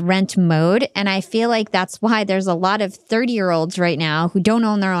in this rent mode. And I feel like that's why there's a lot of 30-year-olds right now who don't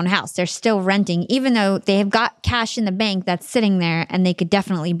own their own house. They're still renting, even though they have got cash in the bank that's sitting there and they could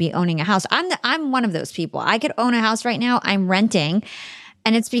definitely be owning a house. I'm one of those people. I could own a house right now. I'm renting.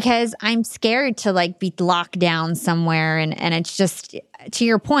 And it's because I'm scared to be locked down somewhere. And it's just, to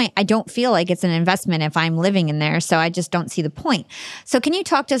your point, I don't feel like it's an investment if I'm living in there. So I just don't see the point. So can you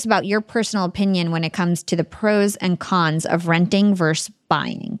talk to us about your personal opinion when it comes to the pros and cons of renting versus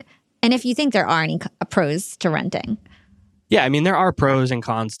buying? And if you think there are any pros to renting? Yeah, there are pros and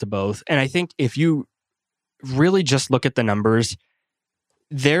cons to both. And I think if you really just look at the numbers,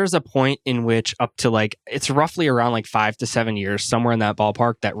 there's a point in which up to it's roughly around 5 to 7 years, somewhere in that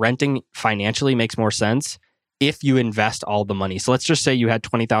ballpark, that renting financially makes more sense if you invest all the money. So let's just say you had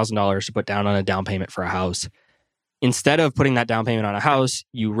 $20,000 to put down on a down payment for a house. Instead of putting that down payment on a house,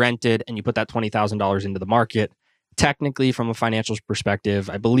 you rented and you put that $20,000 into the market. Technically, from a financial perspective,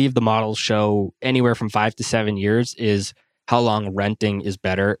 I believe the models show anywhere from 5 to 7 years is how long renting is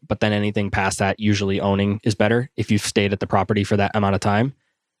better. But then anything past that, usually owning is better if you've stayed at the property for that amount of time.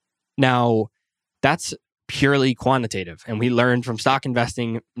 Now, that's purely quantitative. And we learned from stock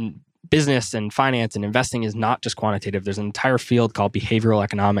investing, business and finance and investing is not just quantitative. There's an entire field called behavioral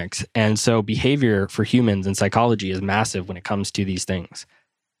economics. And so behavior for humans and psychology is massive when it comes to these things.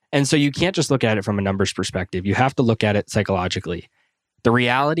 And so you can't just look at it from a numbers perspective. You have to look at it psychologically. The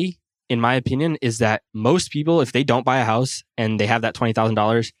reality, in my opinion, is that most people, if they don't buy a house and they have that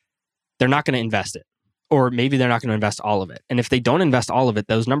 $20,000, they're not going to invest it. Or maybe they're not going to invest all of it. And if they don't invest all of it,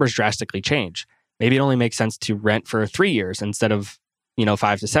 those numbers drastically change. Maybe it only makes sense to rent for 3 years instead of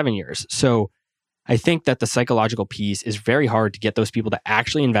 5 to 7 years. So I think that the psychological piece is very hard to get those people to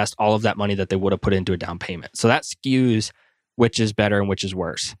actually invest all of that money that they would have put into a down payment. So that skews which is better and which is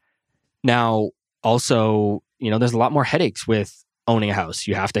worse. Now, also, there's a lot more headaches with owning a house.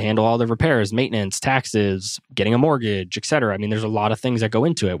 You have to handle all the repairs, maintenance, taxes, getting a mortgage, etc. There's a lot of things that go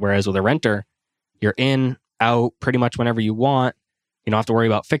into it. Whereas with a renter, you're in, out pretty much whenever you want. You don't have to worry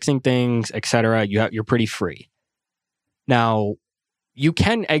about fixing things, etc. You're pretty free. Now, you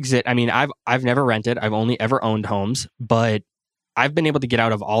can exit. I've never rented. I've only ever owned homes, but I've been able to get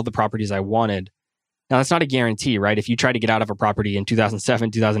out of all the properties I wanted. Now, that's not a guarantee, right? If you try to get out of a property in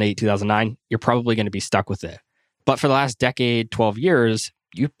 2007, 2008, 2009, you're probably going to be stuck with it. But for the last decade, 12 years,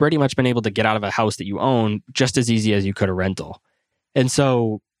 you've pretty much been able to get out of a house that you own just as easy as you could a rental. And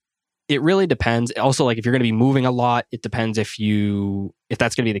so it really depends. Also, if you're going to be moving a lot, it depends if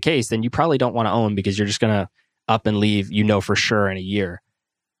that's going to be the case, then you probably don't want to own because you're just going to up and leave, for sure in a year.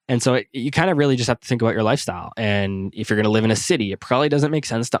 And so you kind of really just have to think about your lifestyle. And if you're going to live in a city, it probably doesn't make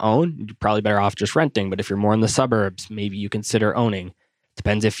sense to own. You're probably better off just renting. But if you're more in the suburbs, maybe you consider owning.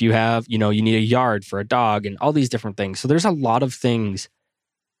 Depends if you have, you need a yard for a dog and all these different things. So there's a lot of things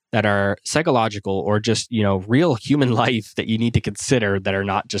that are psychological or just, real human life that you need to consider that are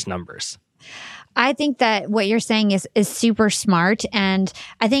not just numbers. I think that what you're saying is super smart. And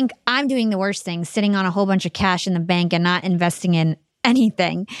I think I'm doing the worst thing, sitting on a whole bunch of cash in the bank and not investing in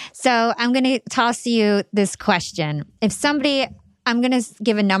anything. So I'm going to toss you this question. I'm going to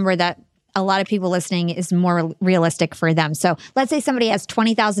give a number that a lot of people listening is more realistic for them. So let's say somebody has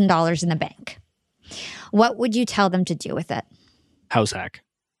 $20,000 in the bank. What would you tell them to do with it? House hack.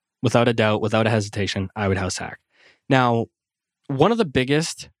 Without a doubt, without a hesitation, I would house hack. Now, one of the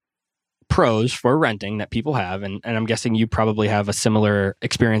biggest pros for renting that people have, and I'm guessing you probably have a similar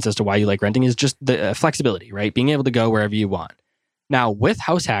experience as to why you like renting, is just the flexibility, right? Being able to go wherever you want. Now, with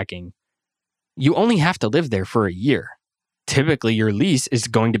house hacking, you only have to live there for a year. Typically, your lease is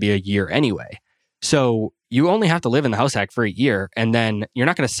going to be a year anyway. So you only have to live in the house hack for a year, and then you're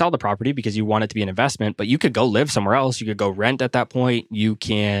not going to sell the property because you want it to be an investment, but you could go live somewhere else. You could go rent at that point. You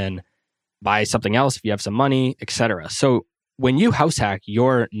can buy something else if you have some money, etc. So when you house hack,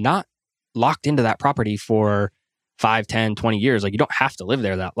 you're not locked into that property for 5, 10, 20 years. Like, you don't have to live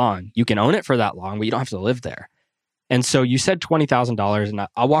there that long. You can own it for that long, but you don't have to live there. And so you said $20,000, and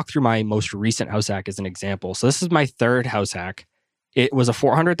I'll walk through my most recent house hack as an example. So this is my third house hack. It was a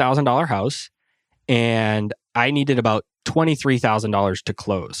 $400,000 house, and I needed about $23,000 to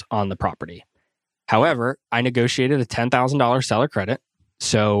close on the property. However, I negotiated a $10,000 seller credit.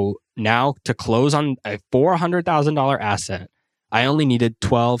 So now to close on a $400,000 asset, I only needed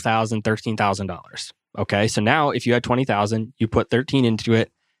 $12,000, $13,000. Okay, so now if you had $20,000, you put $13,000 into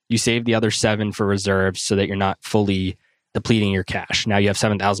it. You save the other $7,000 for reserves so that you're not fully depleting your cash. Now you have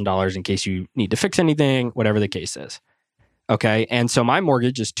 $7,000 in case you need to fix anything, whatever the case is. Okay. And so my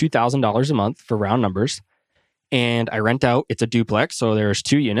mortgage is $2,000 a month for round numbers. And I rent out, it's a duplex. So there's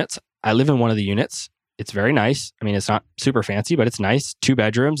 2 units. I live in one of the units. It's very nice. I mean, it's not super fancy, but it's nice. 2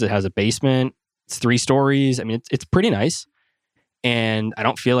 bedrooms. It has a basement. It's 3 stories. I mean, it's pretty nice. And I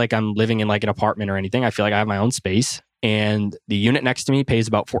don't feel like I'm living in like an apartment or anything. I feel like I have my own space. And the unit next to me pays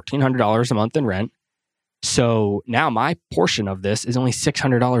about $1,400 a month in rent. So now my portion of this is only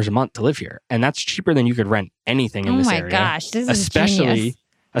 $600 a month to live here. And that's cheaper than you could rent anything in this area. Oh my gosh, this is genius.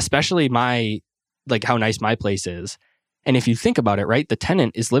 Especially like how nice my place is. And if you think about it, right, the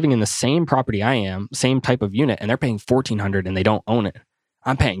tenant is living in the same property I am, same type of unit, and they're paying $1,400 and they don't own it.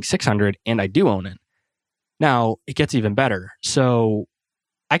 I'm paying $600 and I do own it. Now it gets even better. So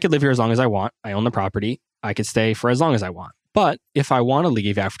I could live here as long as I want. I own the property. I could stay for as long as I want. But if I want to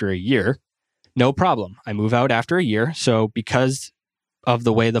leave after a year, no problem. I move out after a year. So because of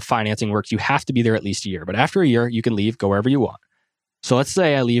the way the financing works, you have to be there at least a year. But after a year, you can leave, go wherever you want. So let's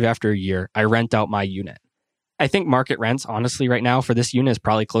say I leave after a year. I rent out my unit. I think market rents, honestly, right now for this unit is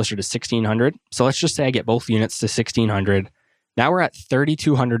probably closer to $1,600. So let's just say I get both units to $1,600. Now we're at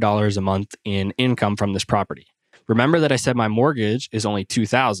 $3,200 a month in income from this property. Remember that I said my mortgage is only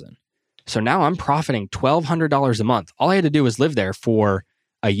 $2,000. So now I'm profiting $1,200 a month. All I had to do was live there for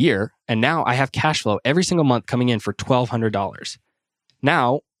a year. And now I have cash flow every single month coming in for $1,200.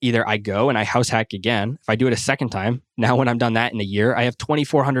 Now, either I go and I house hack again. If I do it a second time, now when I'm done that in a year, I have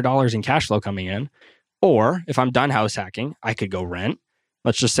 $2,400 in cash flow coming in. Or if I'm done house hacking, I could go rent.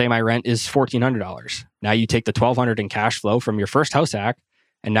 Let's just say my rent is $1,400. Now you take the $1,200 in cash flow from your first house hack,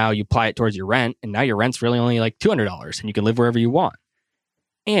 and now you apply it towards your rent. And now your rent's really only like $200 and you can live wherever you want.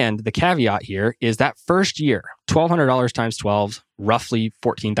 And the caveat here is that first year, $1,200 times 12, roughly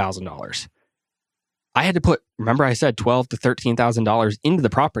 $14,000. I had to put, remember I said $12,000 to $13,000 into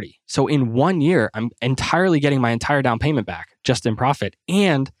the property. So in 1 year, I'm entirely getting my entire down payment back just in profit.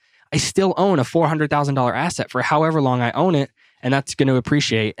 And I still own a $400,000 asset for however long I own it. And that's going to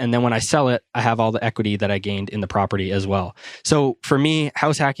appreciate. And then when I sell it, I have all the equity that I gained in the property as well. So for me,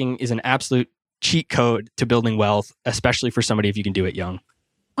 house hacking is an absolute cheat code to building wealth, especially for somebody if you can do it young.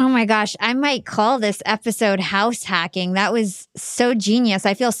 Oh my gosh, I might call this episode house hacking. That was so genius.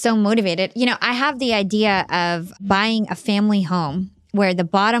 I feel so motivated. I have the idea of buying a family home where the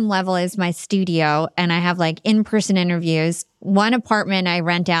bottom level is my studio and I have like in-person interviews. One apartment I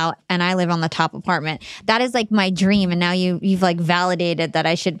rent out and I live on the top apartment. That is like my dream. And now you've like validated that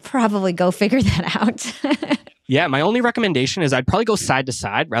I should probably go figure that out. Yeah, my only recommendation is I'd probably go side to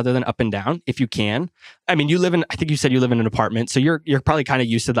side rather than up and down if you can. I mean, I think you said you live in an apartment, so you're probably kind of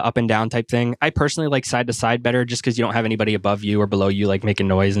used to the up and down type thing. I personally like side to side better just because you don't have anybody above you or below you like making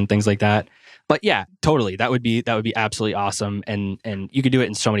noise and things like that. But yeah, totally. That would be absolutely awesome. And you could do it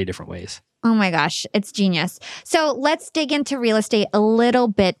in so many different ways. Oh my gosh, it's genius. So let's dig into real estate a little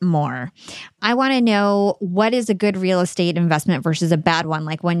bit more. I want to know, what is a good real estate investment versus a bad one?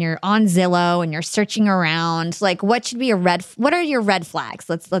 Like when you're on Zillow and you're searching around, like what should be what are your red flags?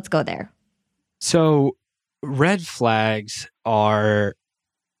 Let's go there. So red flags are,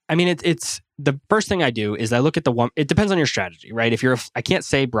 I mean, it's the first thing I do is I look at it depends on your strategy, right? I can't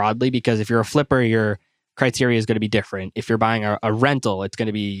say broadly, because if you're a flipper, your criteria is going to be different. If you're buying a rental, it's going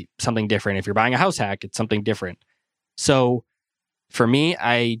to be something different. If you're buying a house hack, it's something different. So for me,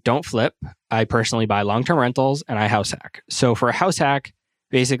 I don't flip. I personally buy long-term rentals and I house hack. So for a house hack,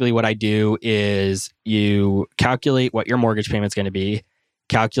 basically what I do is you calculate what your mortgage payment's going to be,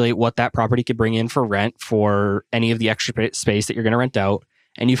 calculate what that property could bring in for rent for any of the extra space that you're going to rent out,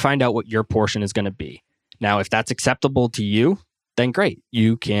 and you find out what your portion is going to be. Now, if that's acceptable to you, then great,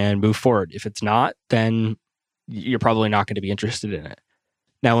 you can move forward. If it's not, then you're probably not going to be interested in it.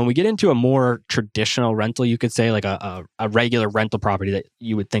 Now, when we get into a more traditional rental, you could say like a regular rental property that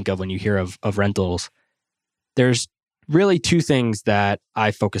you would think of when you hear of rentals, there's really two things that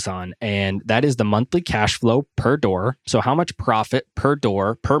I focus on, and that is the monthly cash flow per door. So how much profit per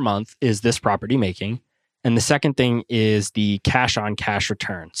door per month is this property making? And the second thing is the cash on cash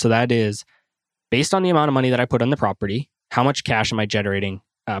return. So that is based on the amount of money that I put on the property, how much cash am I generating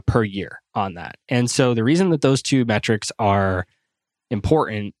per year on that? And so the reason that those two metrics are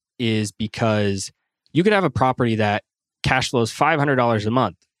important is because you could have a property that cash flows $500 a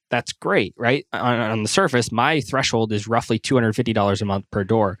month. That's great, right? On the surface, my threshold is roughly $250 a month per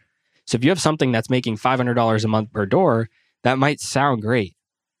door. So if you have something that's making $500 a month per door, that might sound great.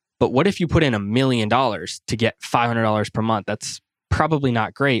 But what if you put in $1 million to get $500 per month? That's probably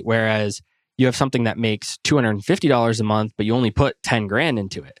not great. Whereas you have something that makes $250 a month, but you only put 10 grand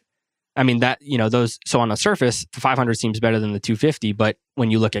into it. I mean, so on the surface, the 500 seems better than the 250, but when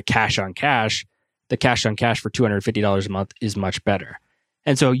you look at cash on cash, the cash on cash for $250 a month is much better.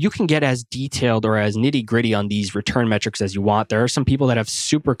 And so you can get as detailed or as nitty gritty on these return metrics as you want. There are some people that have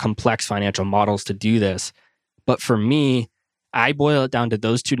super complex financial models to do this. But for me, I boil it down to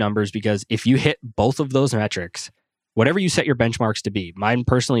those two numbers, because if you hit both of those metrics, whatever you set your benchmarks to be, mine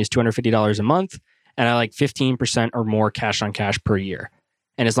personally is $250 a month, and I like 15% or more cash on cash per year.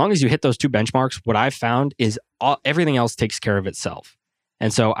 And as long as you hit those two benchmarks, what I've found is everything else takes care of itself.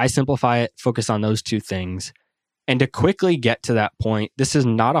 And so I simplify it, focus on those two things. And to quickly get to that point, this is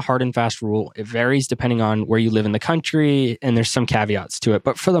not a hard and fast rule. It varies depending on where you live in the country, and there's some caveats to it.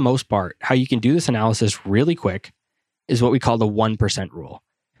 But for the most part, how you can do this analysis really quick is what we call the 1% rule.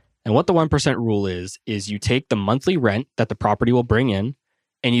 And what the 1% rule is you take the monthly rent that the property will bring in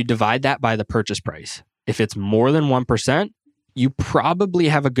and you divide that by the purchase price. If it's more than 1%, you probably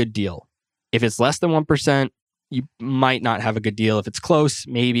have a good deal. If it's less than 1%, you might not have a good deal. If it's close,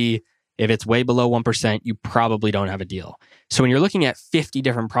 maybe. If it's way below 1%, you probably don't have a deal. So when you're looking at 50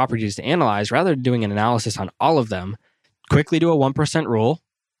 different properties to analyze, rather than doing an analysis on all of them, quickly do a 1% rule,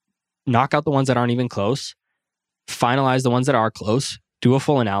 knock out the ones that aren't even close, finalize the ones that are close, do a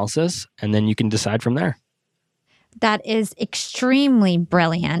full analysis, and then you can decide from there. That is extremely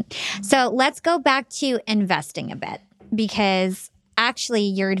brilliant. So let's go back to investing a bit, because actually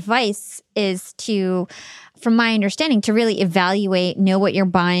your advice is to, from my understanding, to really evaluate, know what you're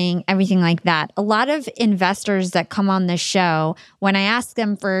buying, everything like that. A lot of investors that come on this show, when I ask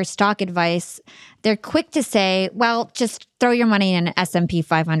them for stock advice, they're quick to say, well, just throw your money in an S&P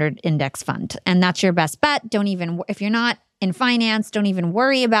 500 index fund. And that's your best bet. If you're not in finance, don't even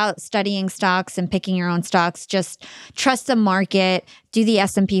worry about studying stocks and picking your own stocks. Just trust the market, do the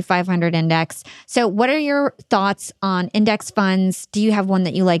S&P 500 index. So what are your thoughts on index funds? Do you have one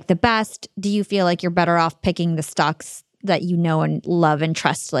that you like the best? Do you feel like you're better off picking the stocks that you know and love and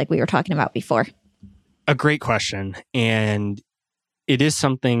trust, like we were talking about before? A great question. And it is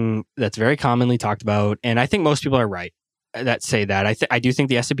something that's very commonly talked about. And I think most people are right that say that. I do think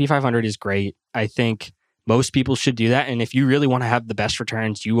the S&P 500 is great. I think most people should do that. And if you really want to have the best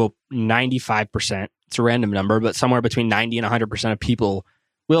returns, you will 95%, it's a random number, but somewhere between 90 and 100% of people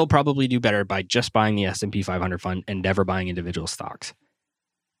will probably do better by just buying the S&P 500 fund and never buying individual stocks.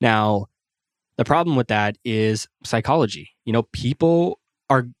 Now, the problem with that is psychology. People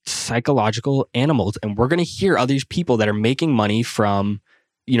are psychological animals, and we're going to hear other people that are making money from,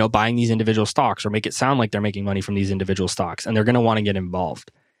 buying these individual stocks, or make it sound like they're making money from these individual stocks, and they're going to want to get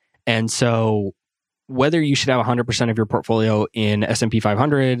involved. And so whether you should have 100% of your portfolio in S&P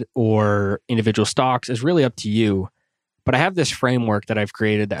 500 or individual stocks is really up to you. But I have this framework that I've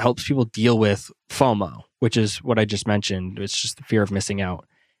created that helps people deal with FOMO, which is what I just mentioned. It's just the fear of missing out.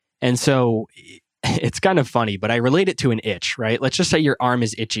 And so it's kind of funny, but I relate it to an itch, right? Let's just say your arm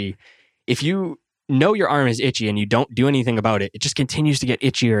is itchy. If you know your arm is itchy and you don't do anything about it, it just continues to get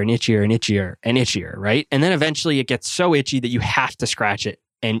itchier and itchier and itchier and itchier, right? And then eventually it gets so itchy that you have to scratch it.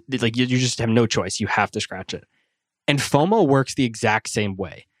 And like you just have no choice. You have to scratch it. And FOMO works the exact same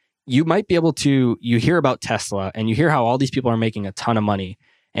way. You might be able to, you hear about Tesla and you hear how all these people are making a ton of money.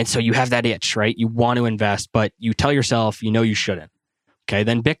 And so you have that itch, right? You want to invest, but you tell yourself, you shouldn't. Okay.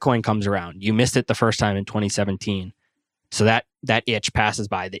 Then Bitcoin comes around. You missed it the first time in 2017. So that itch passes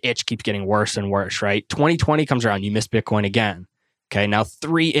by. The itch keeps getting worse and worse, right? 2020 comes around. You missed Bitcoin again. Okay. Now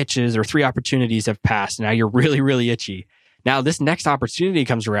 3 itches or 3 opportunities have passed. Now you're really, really itchy. Now this next opportunity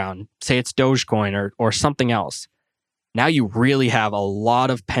comes around. Say it's Dogecoin or something else. Now you really have a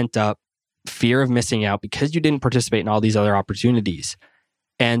lot of pent up fear of missing out because you didn't participate in all these other opportunities.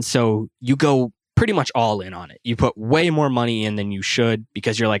 And so you go pretty much all in on it. You put way more money in than you should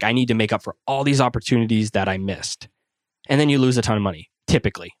because you're like, I need to make up for all these opportunities that I missed. And then you lose a ton of money.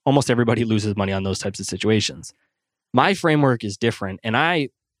 Typically, almost everybody loses money on those types of situations. My framework is different. And I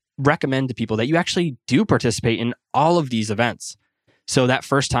recommend to people that you actually do participate in all of these events. So that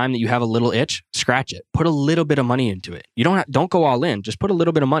first time that you have a little itch, scratch it. Put a little bit of money into it. You don't go all in. Just put a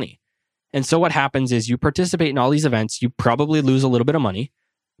little bit of money. And so what happens is you participate in all these events. You probably lose a little bit of money,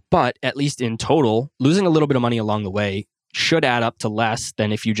 but at least in total, losing a little bit of money along the way should add up to less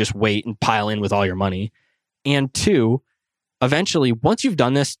than if you just wait and pile in with all your money. And 2, eventually, once you've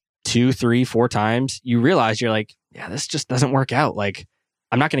done this 2, 3, 4 times, you realize you're like, yeah, this just doesn't work out. Like,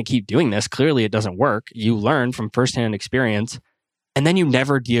 I'm not going to keep doing this. Clearly, it doesn't work. You learn from firsthand experience. And then you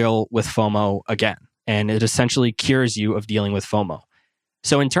never deal with FOMO again. And it essentially cures you of dealing with FOMO.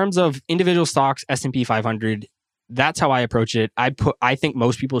 So in terms of individual stocks, S&P 500, that's how I approach it. I think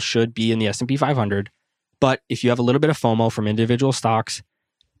most people should be in the S&P 500. But if you have a little bit of FOMO from individual stocks,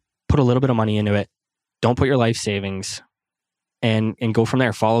 put a little bit of money into it. Don't put your life savings and go from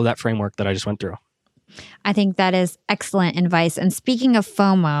there. Follow that framework that I just went through. I think that is excellent advice. And speaking of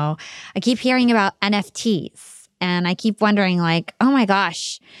FOMO, I keep hearing about NFTs. And I keep wondering, like, oh my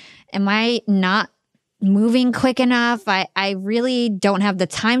gosh, am I not moving quick enough? I really don't have the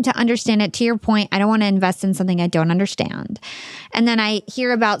time to understand it. To your point, I don't want to invest in something I don't understand. And then I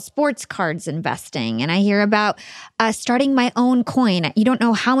hear about sports cards investing, and I hear about starting my own coin. You don't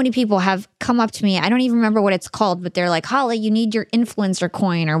know how many people have come up to me. I don't even remember what it's called, but they're like, Holly, you need your influencer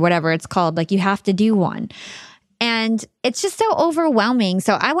coin or whatever it's called. Like, you have to do one. And it's just so overwhelming.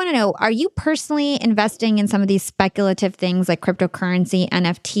 So I want to know, are you personally investing in some of these speculative things like cryptocurrency,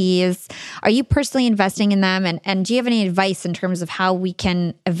 NFTs? Are you personally investing in them? And do you have any advice in terms of how we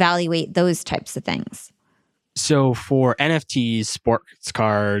can evaluate those types of things? So for NFTs, sports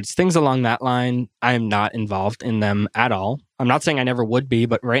cards, things along that line, I am not involved in them at all. I'm not saying I never would be,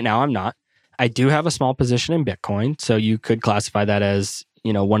 but right now I'm not. I do have a small position in Bitcoin. So you could classify that as,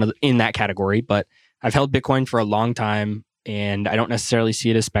 in that category, but I've held Bitcoin for a long time and I don't necessarily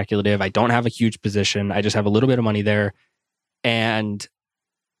see it as speculative. I don't have a huge position. I just have a little bit of money there. And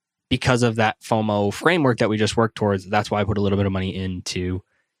because of that FOMO framework that we just worked towards, that's why I put a little bit of money into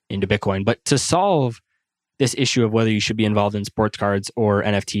Bitcoin. But to solve this issue of whether you should be involved in sports cards or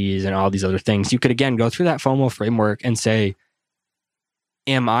NFTs and all these other things, you could again go through that FOMO framework and say,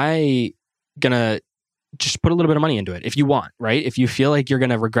 am I going to just put a little bit of money into it if you want, right? If you feel like you're going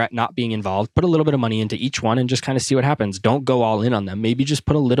to regret not being involved, put a little bit of money into each one and just kind of see what happens. Don't go all in on them. Maybe just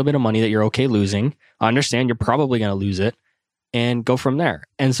put a little bit of money that you're okay losing. I understand you're probably going to lose it and go from there.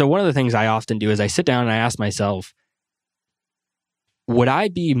 And so one of the things I often do is I sit down and I ask myself, would I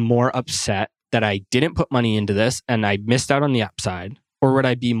be more upset that I didn't put money into this and I missed out on the upside? Or would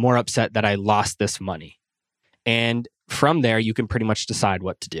I be more upset that I lost this money? And from there, you can pretty much decide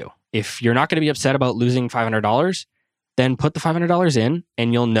what to do. If you're not going to be upset about losing $500, then put the $500 in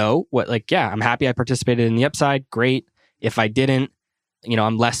and you'll know I'm happy I participated in the upside. Great. If I didn't,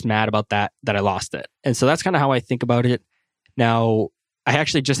 I'm less mad about that I lost it. And so that's kind of how I think about it. Now, I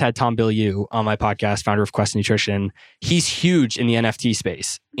actually just had Tom Bilyeu on my podcast, founder of Quest Nutrition. He's huge in the NFT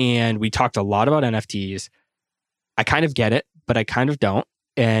space. And we talked a lot about NFTs. I kind of get it, but I kind of don't.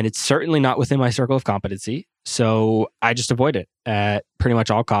 And it's certainly not within my circle of competency. So I just avoid it at pretty much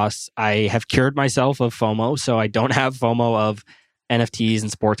all costs. I have cured myself of FOMO, so I don't have FOMO of NFTs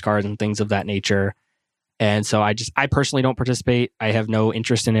and sports cards and things of that nature. And so I personally don't participate. I have no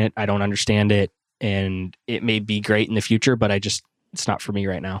interest in it. I don't understand it. And it may be great in the future, but it's not for me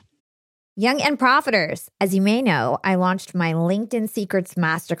right now. Young and Profiters. As you may know, I launched my LinkedIn Secrets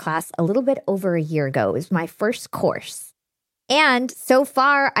Masterclass a little bit over a year ago. It was my first course. And so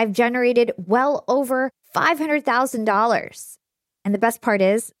far, I've generated well over $500,000. And the best part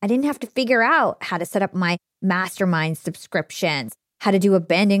is I didn't have to figure out how to set up my mastermind subscriptions, how to do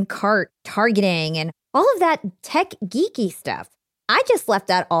abandoned cart targeting, and all of that tech geeky stuff. I just left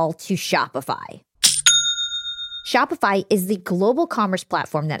that all to Shopify. Shopify is the global commerce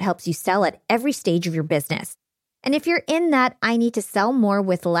platform that helps you sell at every stage of your business. And if you're in that I need to sell more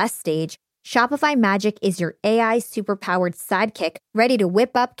with less stage, Shopify Magic is your AI superpowered sidekick ready to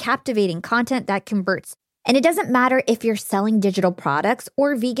whip up captivating content that converts. And it doesn't matter if you're selling digital products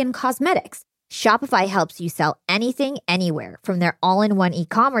or vegan cosmetics. Shopify helps you sell anything, anywhere, from their all-in-one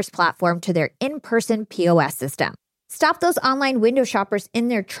e-commerce platform to their in-person POS system. Stop those online window shoppers in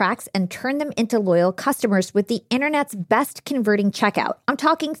their tracks and turn them into loyal customers with the internet's best converting checkout. I'm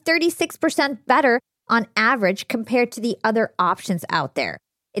talking 36% better on average compared to the other options out there.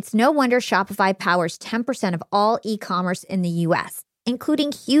 It's no wonder Shopify powers 10% of all e-commerce in the US,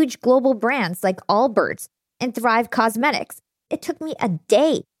 including huge global brands like Allbirds and Thrive Cosmetics. It took me a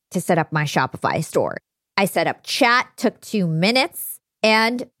day to set up my Shopify store. I set up chat, took 2 minutes,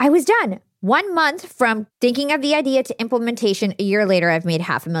 and I was done. 1 month from thinking of the idea to implementation, a year later, I've made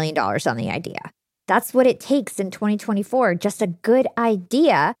 $500,000 on the idea. That's what it takes in 2024, just a good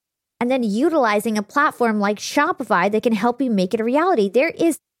idea, and then utilizing a platform like Shopify that can help you make it a reality. There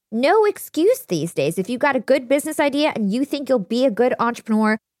is no excuse these days. If you've got a good business idea and you think you'll be a good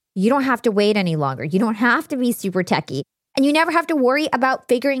entrepreneur, you don't have to wait any longer. You don't have to be super techie, and you never have to worry about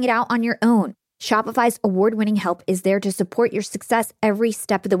figuring it out on your own. Shopify's award-winning help is there to support your success every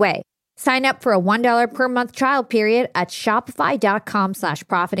step of the way. Sign up for a $1 per month trial period at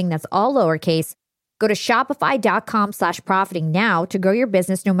shopify.com/profiting. That's all lowercase. Go to shopify.com/profiting now to grow your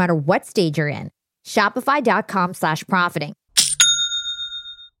business no matter what stage you're in. Shopify.com/profiting.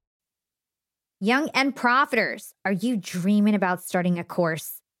 Young and profiters, are you dreaming about starting a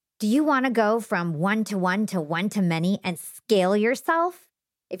course? Do you want to go from one-to-one to one-to-many and scale yourself?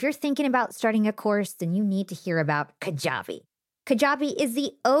 If you're thinking about starting a course, then you need to hear about Kajabi. Kajabi is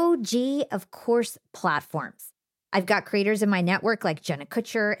the OG of course platforms. I've got creators in my network like Jenna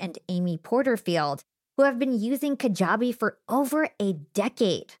Kutcher and Amy Porterfield who have been using Kajabi for over a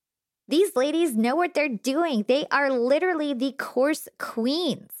decade. These ladies know what they're doing. They are literally the course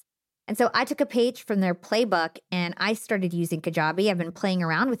queens. And so I took a page from their playbook and I started using Kajabi. I've been playing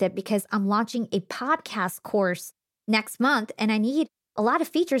around with it because I'm launching a podcast course next month and I need a lot of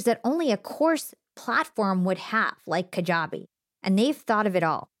features that only a course platform would have, like Kajabi. And they've thought of it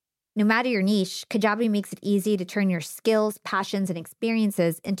all. No matter your niche, Kajabi makes it easy to turn your skills, passions, and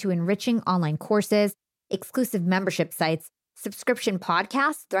experiences into enriching online courses, exclusive membership sites, subscription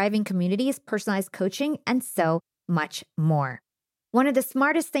podcasts, thriving communities, personalized coaching, and so much more. One of the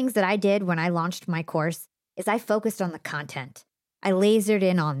smartest things that I did when I launched my course is I focused on the content. I lasered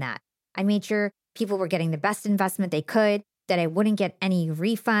in on that. I made sure people were getting the best investment they could, that I wouldn't get any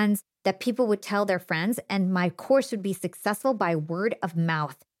refunds, that people would tell their friends, and my course would be successful by word of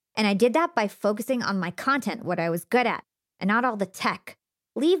mouth. And I did that by focusing on my content, what I was good at, and not all the tech.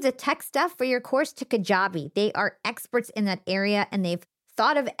 Leave the tech stuff for your course to Kajabi. They are experts in that area, and they've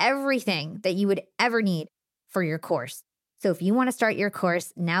thought of everything that you would ever need for your course. So if you want to start your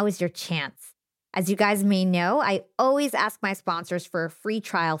course, now is your chance. As you guys may know, I always ask my sponsors for a free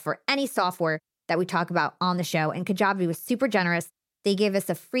trial for any software that we talk about on the show, and Kajabi was super generous. They gave us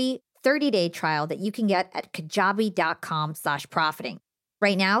a free 30-day trial that you can get at kajabi.com/profiting.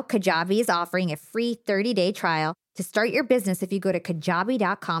 Right now, Kajabi is offering a free 30-day trial to start your business if you go to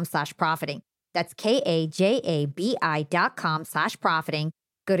kajabi.com/profiting. That's KAJABI.com/profiting.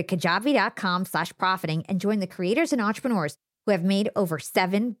 Go to kajabi.com/profiting and join the creators and entrepreneurs who have made over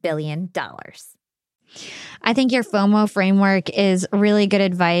 $7 billion. I think your FOMO framework is really good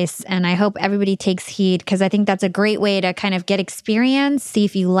advice, and I hope everybody takes heed because I think that's a great way to kind of get experience, see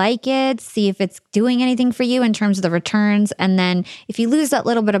if you like it, see if it's doing anything for you in terms of the returns, and then if you lose that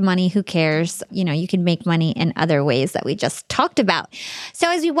little bit of money, who cares? You know, you can make money in other ways that we just talked about.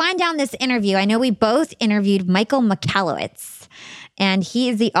 So as we wind down this interview, I know we both interviewed Michael Michalowicz, and he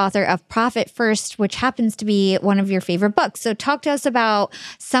is the author of Profit First, which happens to be one of your favorite books. So talk to us about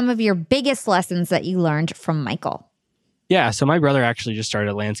some of your biggest lessons that you learned from Michael. Yeah, so my brother actually just started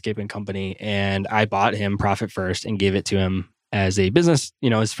a landscaping company and I bought him Profit First and gave it to him as a business,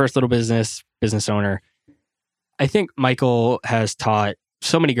 his first little business owner. I think Michael has taught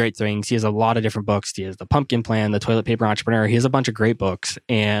so many great things. He has a lot of different books. He has The Pumpkin Plan, The Toilet Paper Entrepreneur. He has a bunch of great books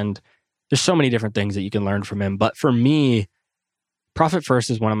and there's so many different things that you can learn from him. But for me, Profit First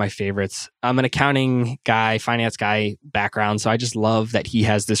is one of my favorites. I'm an accounting guy, finance guy background, so I just love that he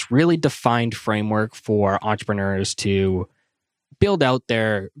has this really defined framework for entrepreneurs to build out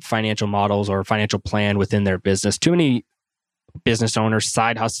their financial models or financial plan within their business. Too many business owners,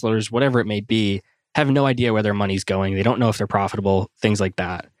 side hustlers, whatever it may be, have no idea where their money's going. They don't know if they're profitable, things like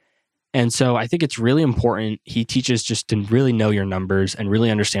that. And so I think it's really important. He teaches just to really know your numbers and really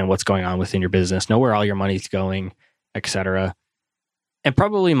understand what's going on within your business, know where all your money's going, etc. And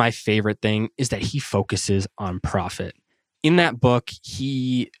probably my favorite thing is that he focuses on profit. In that book,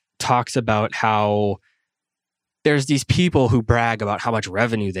 he talks about how there's these people who brag about how much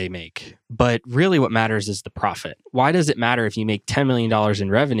revenue they make, but really what matters is the profit. Why does it matter if you make $10 million in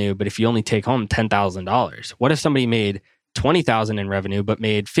revenue, but if you only take home $10,000? What if somebody made $20,000 in revenue, but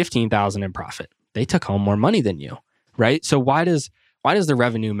made $15,000 in profit? They took home more money than you, right? So why does the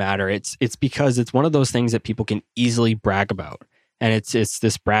revenue matter? It's because it's one of those things that people can easily brag about. And it's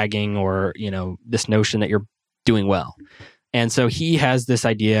this bragging or, this notion that you're doing well. And so he has this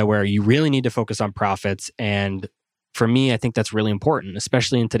idea where you really need to focus on profits. And for me, I think that's really important,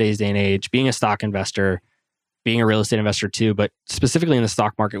 especially in today's day and age, being a stock investor, being a real estate investor too, but specifically in the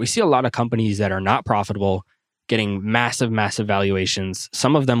stock market, we see a lot of companies that are not profitable, getting massive, massive valuations,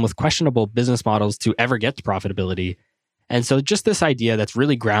 some of them with questionable business models to ever get to profitability. And so just this idea that's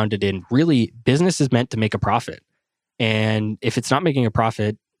really grounded in really business is meant to make a profit. And if it's not making a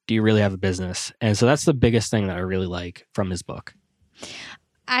profit, do you really have a business? And so that's the biggest thing that I really like from his book.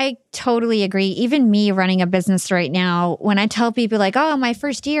 I totally agree. Even me running a business right now, when I tell people like, oh, my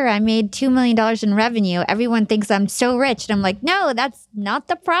first year, I made $2 million in revenue, everyone thinks I'm so rich. And I'm like, no, that's not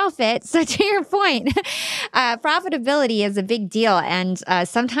the profit. So to your point, profitability is a big deal. And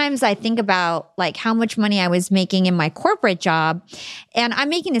sometimes I think about like how much money I was making in my corporate job. And I'm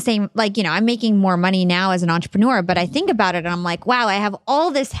making the same, I'm making more money now as an entrepreneur. But I think about it and I'm like, wow, I have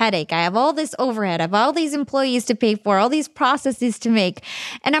all this headache. I have all this overhead. I have all these employees to pay for, all these processes to make.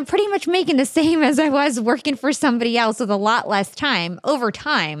 And I'm pretty much making the same as I was working for somebody else with a lot less time. Over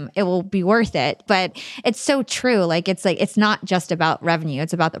time, it will be worth it. But it's so true. It's not just about revenue.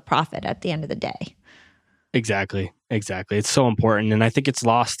 It's about the profit at the end of the day. Exactly. It's so important. And I think it's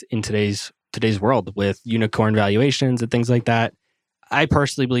lost in today's world with unicorn valuations and things like that. I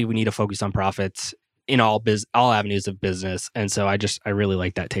personally believe we need to focus on profits in all avenues of business. And so I really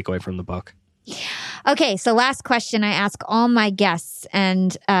like that takeaway from the book. Okay, so last question I ask all my guests,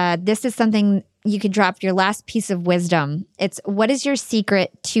 and this is something you could drop your last piece of wisdom. It's, what is your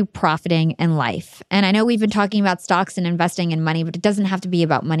secret to profiting in life? And I know we've been talking about stocks and investing in money, but it doesn't have to be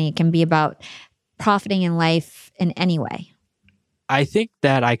about money. It can be about profiting in life in any way. I think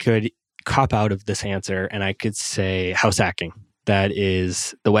that I could cop out of this answer and I could say house hacking. That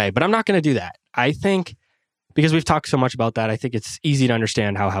is the way, but I'm not going to do that. I think because we've talked so much about that, I think it's easy to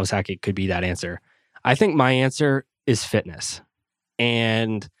understand how house hacking could be that answer. I think my answer is fitness.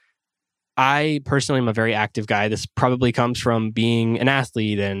 And I personally am a very active guy. This probably comes from being an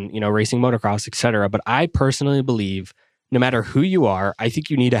athlete and, racing motocross, etc. But I personally believe no matter who you are, I think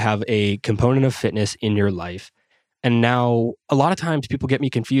you need to have a component of fitness in your life. And now a lot of times people get me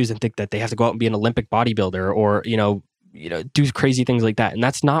confused and think that they have to go out and be an Olympic bodybuilder or, do crazy things like that. And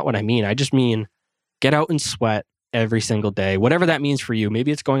that's not what I mean. I just mean get out and sweat every single day, whatever that means for you.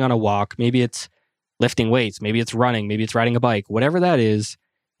 Maybe it's going on a walk. Maybe it's lifting weights. Maybe it's running. Maybe it's riding a bike. Whatever that is,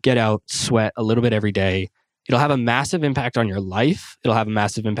 get out, sweat a little bit every day. It'll have a massive impact on your life. It'll have a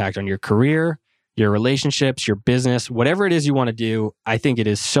massive impact on your career, your relationships, your business, whatever it is you want to do. I think it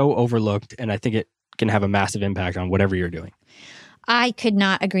is so overlooked, and I think it can have a massive impact on whatever you're doing. I could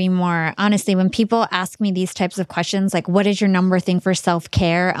not agree more. Honestly, when people ask me these types of questions, like, what is your number thing for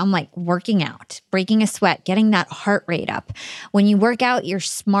self-care? I'm like, working out, breaking a sweat, getting that heart rate up. When you work out, you're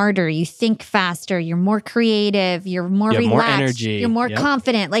smarter, you think faster, you're more creative, you're more relaxed, more energy. You're more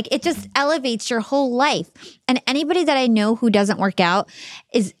confident. Like, it just elevates your whole life. And anybody that I know who doesn't work out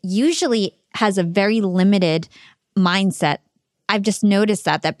is usually has a very limited mindset. I've just noticed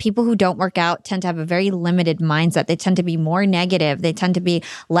that people who don't work out tend to have a very limited mindset. They tend to be more negative. They tend to be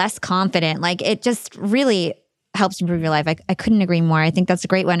less confident. Like, it just really helps improve your life. I couldn't agree more. I think that's a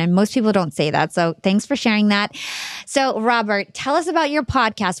great one. And most people don't say that. So thanks for sharing that. So Robert, tell us about your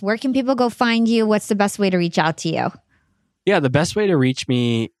podcast. Where can people go find you? What's the best way to reach out to you? Yeah, the best way to reach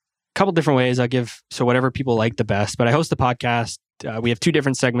me, a couple different ways. I'll give, so whatever people like the best, but I host a podcast. We have two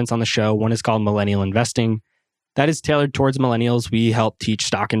different segments on the show. One is called Millennial Investing. That is tailored towards millennials. We help teach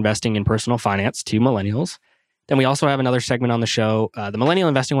stock investing and personal finance to millennials. Then we also have another segment on the show. The Millennial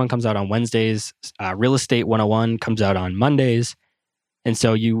Investing one comes out on Wednesdays. Real Estate 101 comes out on Mondays. And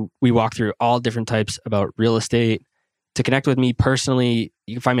so we walk through all different types about real estate. To connect with me personally,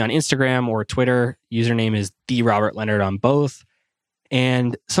 you can find me on Instagram or Twitter. Username is @RobertLeonard on both.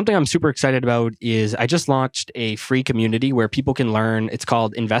 And something I'm super excited about is I just launched a free community where people can learn. It's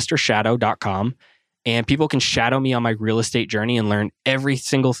called InvestorShadow.com. And people can shadow me on my real estate journey and learn every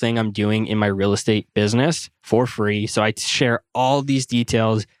single thing I'm doing in my real estate business for free. So I share all these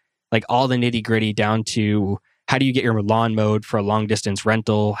details, like all the nitty gritty down to how do you get your lawn mowed for a long distance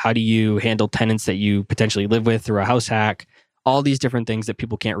rental? How do you handle tenants that you potentially live with through a house hack? All these different things that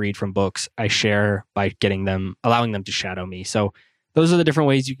people can't read from books, I share by allowing them to shadow me. So those are the different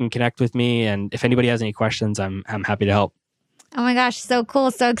ways you can connect with me. And if anybody has any questions, I'm happy to help. Oh my gosh, so cool,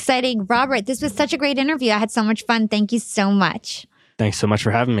 so exciting. Robert, this was such a great interview. I had so much fun. Thank you so much. Thanks so much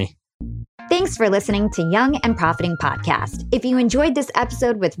for having me. Thanks for listening to Young and Profiting Podcast. If you enjoyed this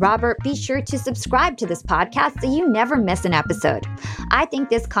episode with Robert, be sure to subscribe to this podcast so you never miss an episode. I think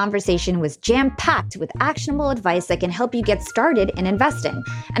this conversation was jam-packed with actionable advice that can help you get started in investing.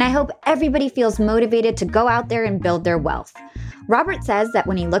 And I hope everybody feels motivated to go out there and build their wealth. Robert says that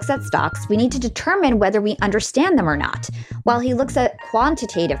when he looks at stocks, we need to determine whether we understand them or not. While he looks at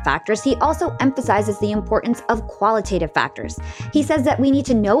quantitative factors, he also emphasizes the importance of qualitative factors. He says that we need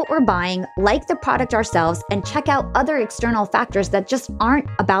to know what we're buying, like the product ourselves, and check out other external factors that just aren't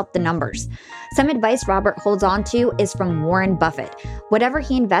about the numbers. Some advice Robert holds on to is from Warren Buffett. Whatever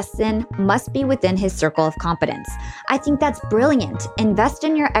he invests in must be within his circle of competence. I think that's brilliant. Invest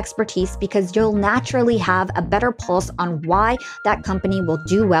in your expertise because you'll naturally have a better pulse on why that company will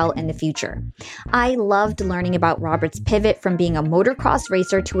do well in the future. I loved learning about Robert's pivot from being a motocross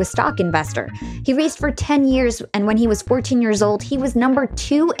racer to a stock investor. He raced for 10 years, and when he was 14 years old, he was number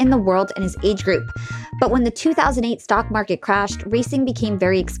 2 in the world in his age group. But when the 2008 stock market crashed, racing became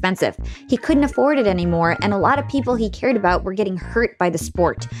very expensive. He couldn't afford it anymore, and a lot of people he cared about were getting hurt by the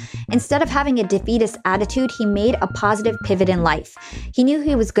sport. Instead of having a defeatist attitude, he made a positive pivot in life. He knew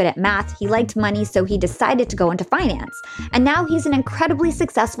he was good at math, he liked money, so he decided to go into finance. And now he's an incredibly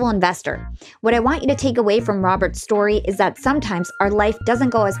successful investor. What I want you to take away from Robert's story is that sometimes our life doesn't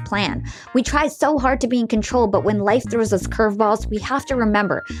go as planned. We try so hard to be in control, but when life throws us curveballs, we have to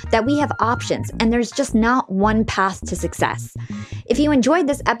remember that we have options and there's just not one path to success. If you enjoyed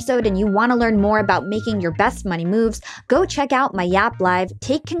this episode and you want to learn more about making your best money moves, go check out my Yap Live,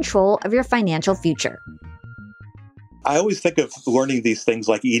 Take Control of Your Financial Future. I always think of learning these things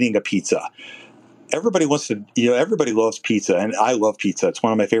like eating a pizza. Everybody loves pizza, and I love pizza. It's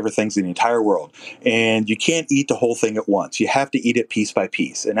one of my favorite things in the entire world. And you can't eat the whole thing at once. You have to eat it piece by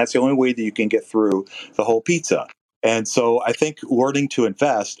piece. And that's the only way that you can get through the whole pizza. And so I think learning to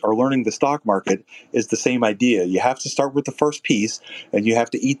invest or learning the stock market is the same idea. You have to start with the first piece, and you have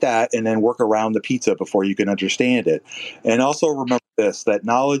to eat that and then work around the pizza before you can understand it. And also remember this, that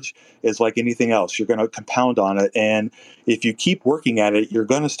knowledge is like anything else. You're going to compound on it. And if you keep working at it, you're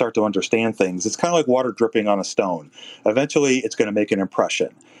going to start to understand things. It's kind of like water dripping on a stone. Eventually, it's going to make an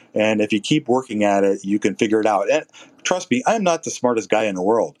impression. And if you keep working at it, you can figure it out. And trust me, I'm not the smartest guy in the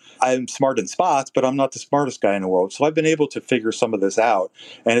world. I'm smart in spots, but I'm not the smartest guy in the world. So I've been able to figure some of this out.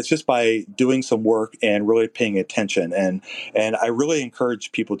 And it's just by doing some work and really paying attention. And I really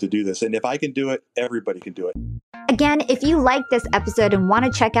encourage people to do this. And if I can do it, everybody can do it. Again, if you like this episode and want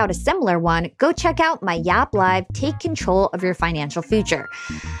to check out a similar one, go check out my Yap Live, Take Control of Your Financial Future.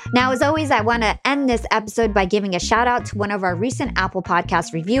 Now, as always, I want to end this episode by giving a shout out to one of our recent Apple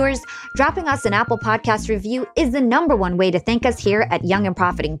Podcast reviewers. Dropping us an Apple Podcast review is the number one way to thank us here at Young and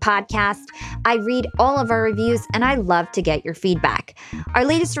Profiting Podcast. I read all of our reviews and I love to get your feedback. Our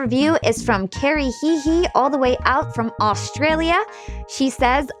latest review is from Carrie Hee all the way out from Australia. She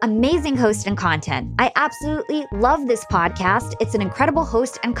says, amazing host and content. I absolutely love this podcast. It's an incredible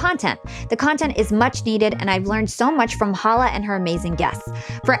host and content. The content is much needed and I've learned so much from Hala and her amazing guests.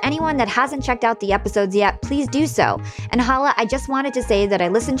 For anyone that hasn't checked out the episodes yet, please do so. And Hala, I just wanted to say that I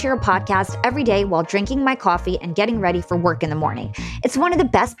listen to your podcast every day while drinking my coffee and getting ready for work in the morning. It's one of the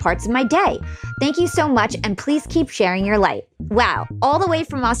best parts of my day. Thank you so much and please keep sharing your light. Wow, all the way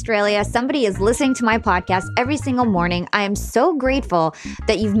from Australia, somebody is listening to my podcast every single morning. I am so grateful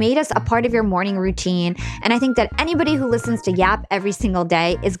that you've made us a part of your morning routine. And I think that anybody who listens to Yap every single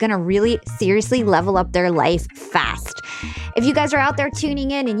day is going to really seriously level up their life fast. If you guys are out there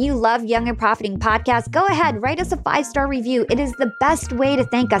tuning in and you love Young and Profiting Podcast, go ahead, write us a 5-star review. It is the best way to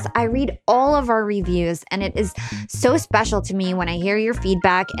thank us. I read all of our reviews and it is so special to me when I hear your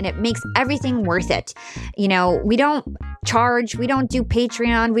feedback and it makes everything worth it. You know, we don't charge, we don't do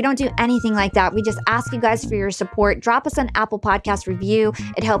Patreon, we don't do anything like that. We just ask you guys for your support. Drop us an Apple Podcast review.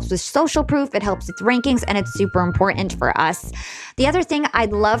 It helps with social proof, it helps with rankings, and it's super important for us. The other thing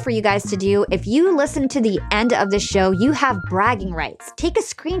I'd love for you guys to do, if you listen to the end of the show, you have bragging rights. Take a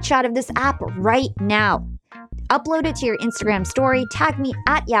screenshot of this app right now. upload it to your Instagram story, tag me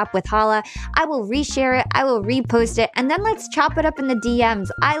at Yap with Hala. I will reshare it, I will repost it, and then let's chop it up in the DMs.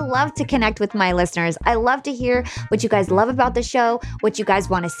 I love to connect with my listeners. I love to hear what you guys love about the show, what you guys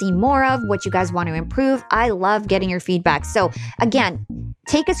want to see more of, what you guys want to improve. I love getting your feedback. So again,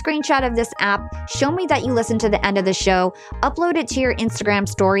 take a screenshot of this app, show me that you listened to the end of the show, upload it to your Instagram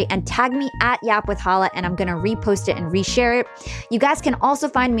story, and tag me at Yap with Hala, and I'm going to repost it and reshare it. You guys can also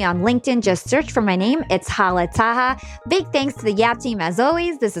find me on LinkedIn. Just search for my name. It's Hala Taha. Big thanks to the Yap team as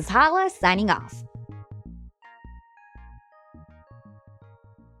always. This is Hala signing off.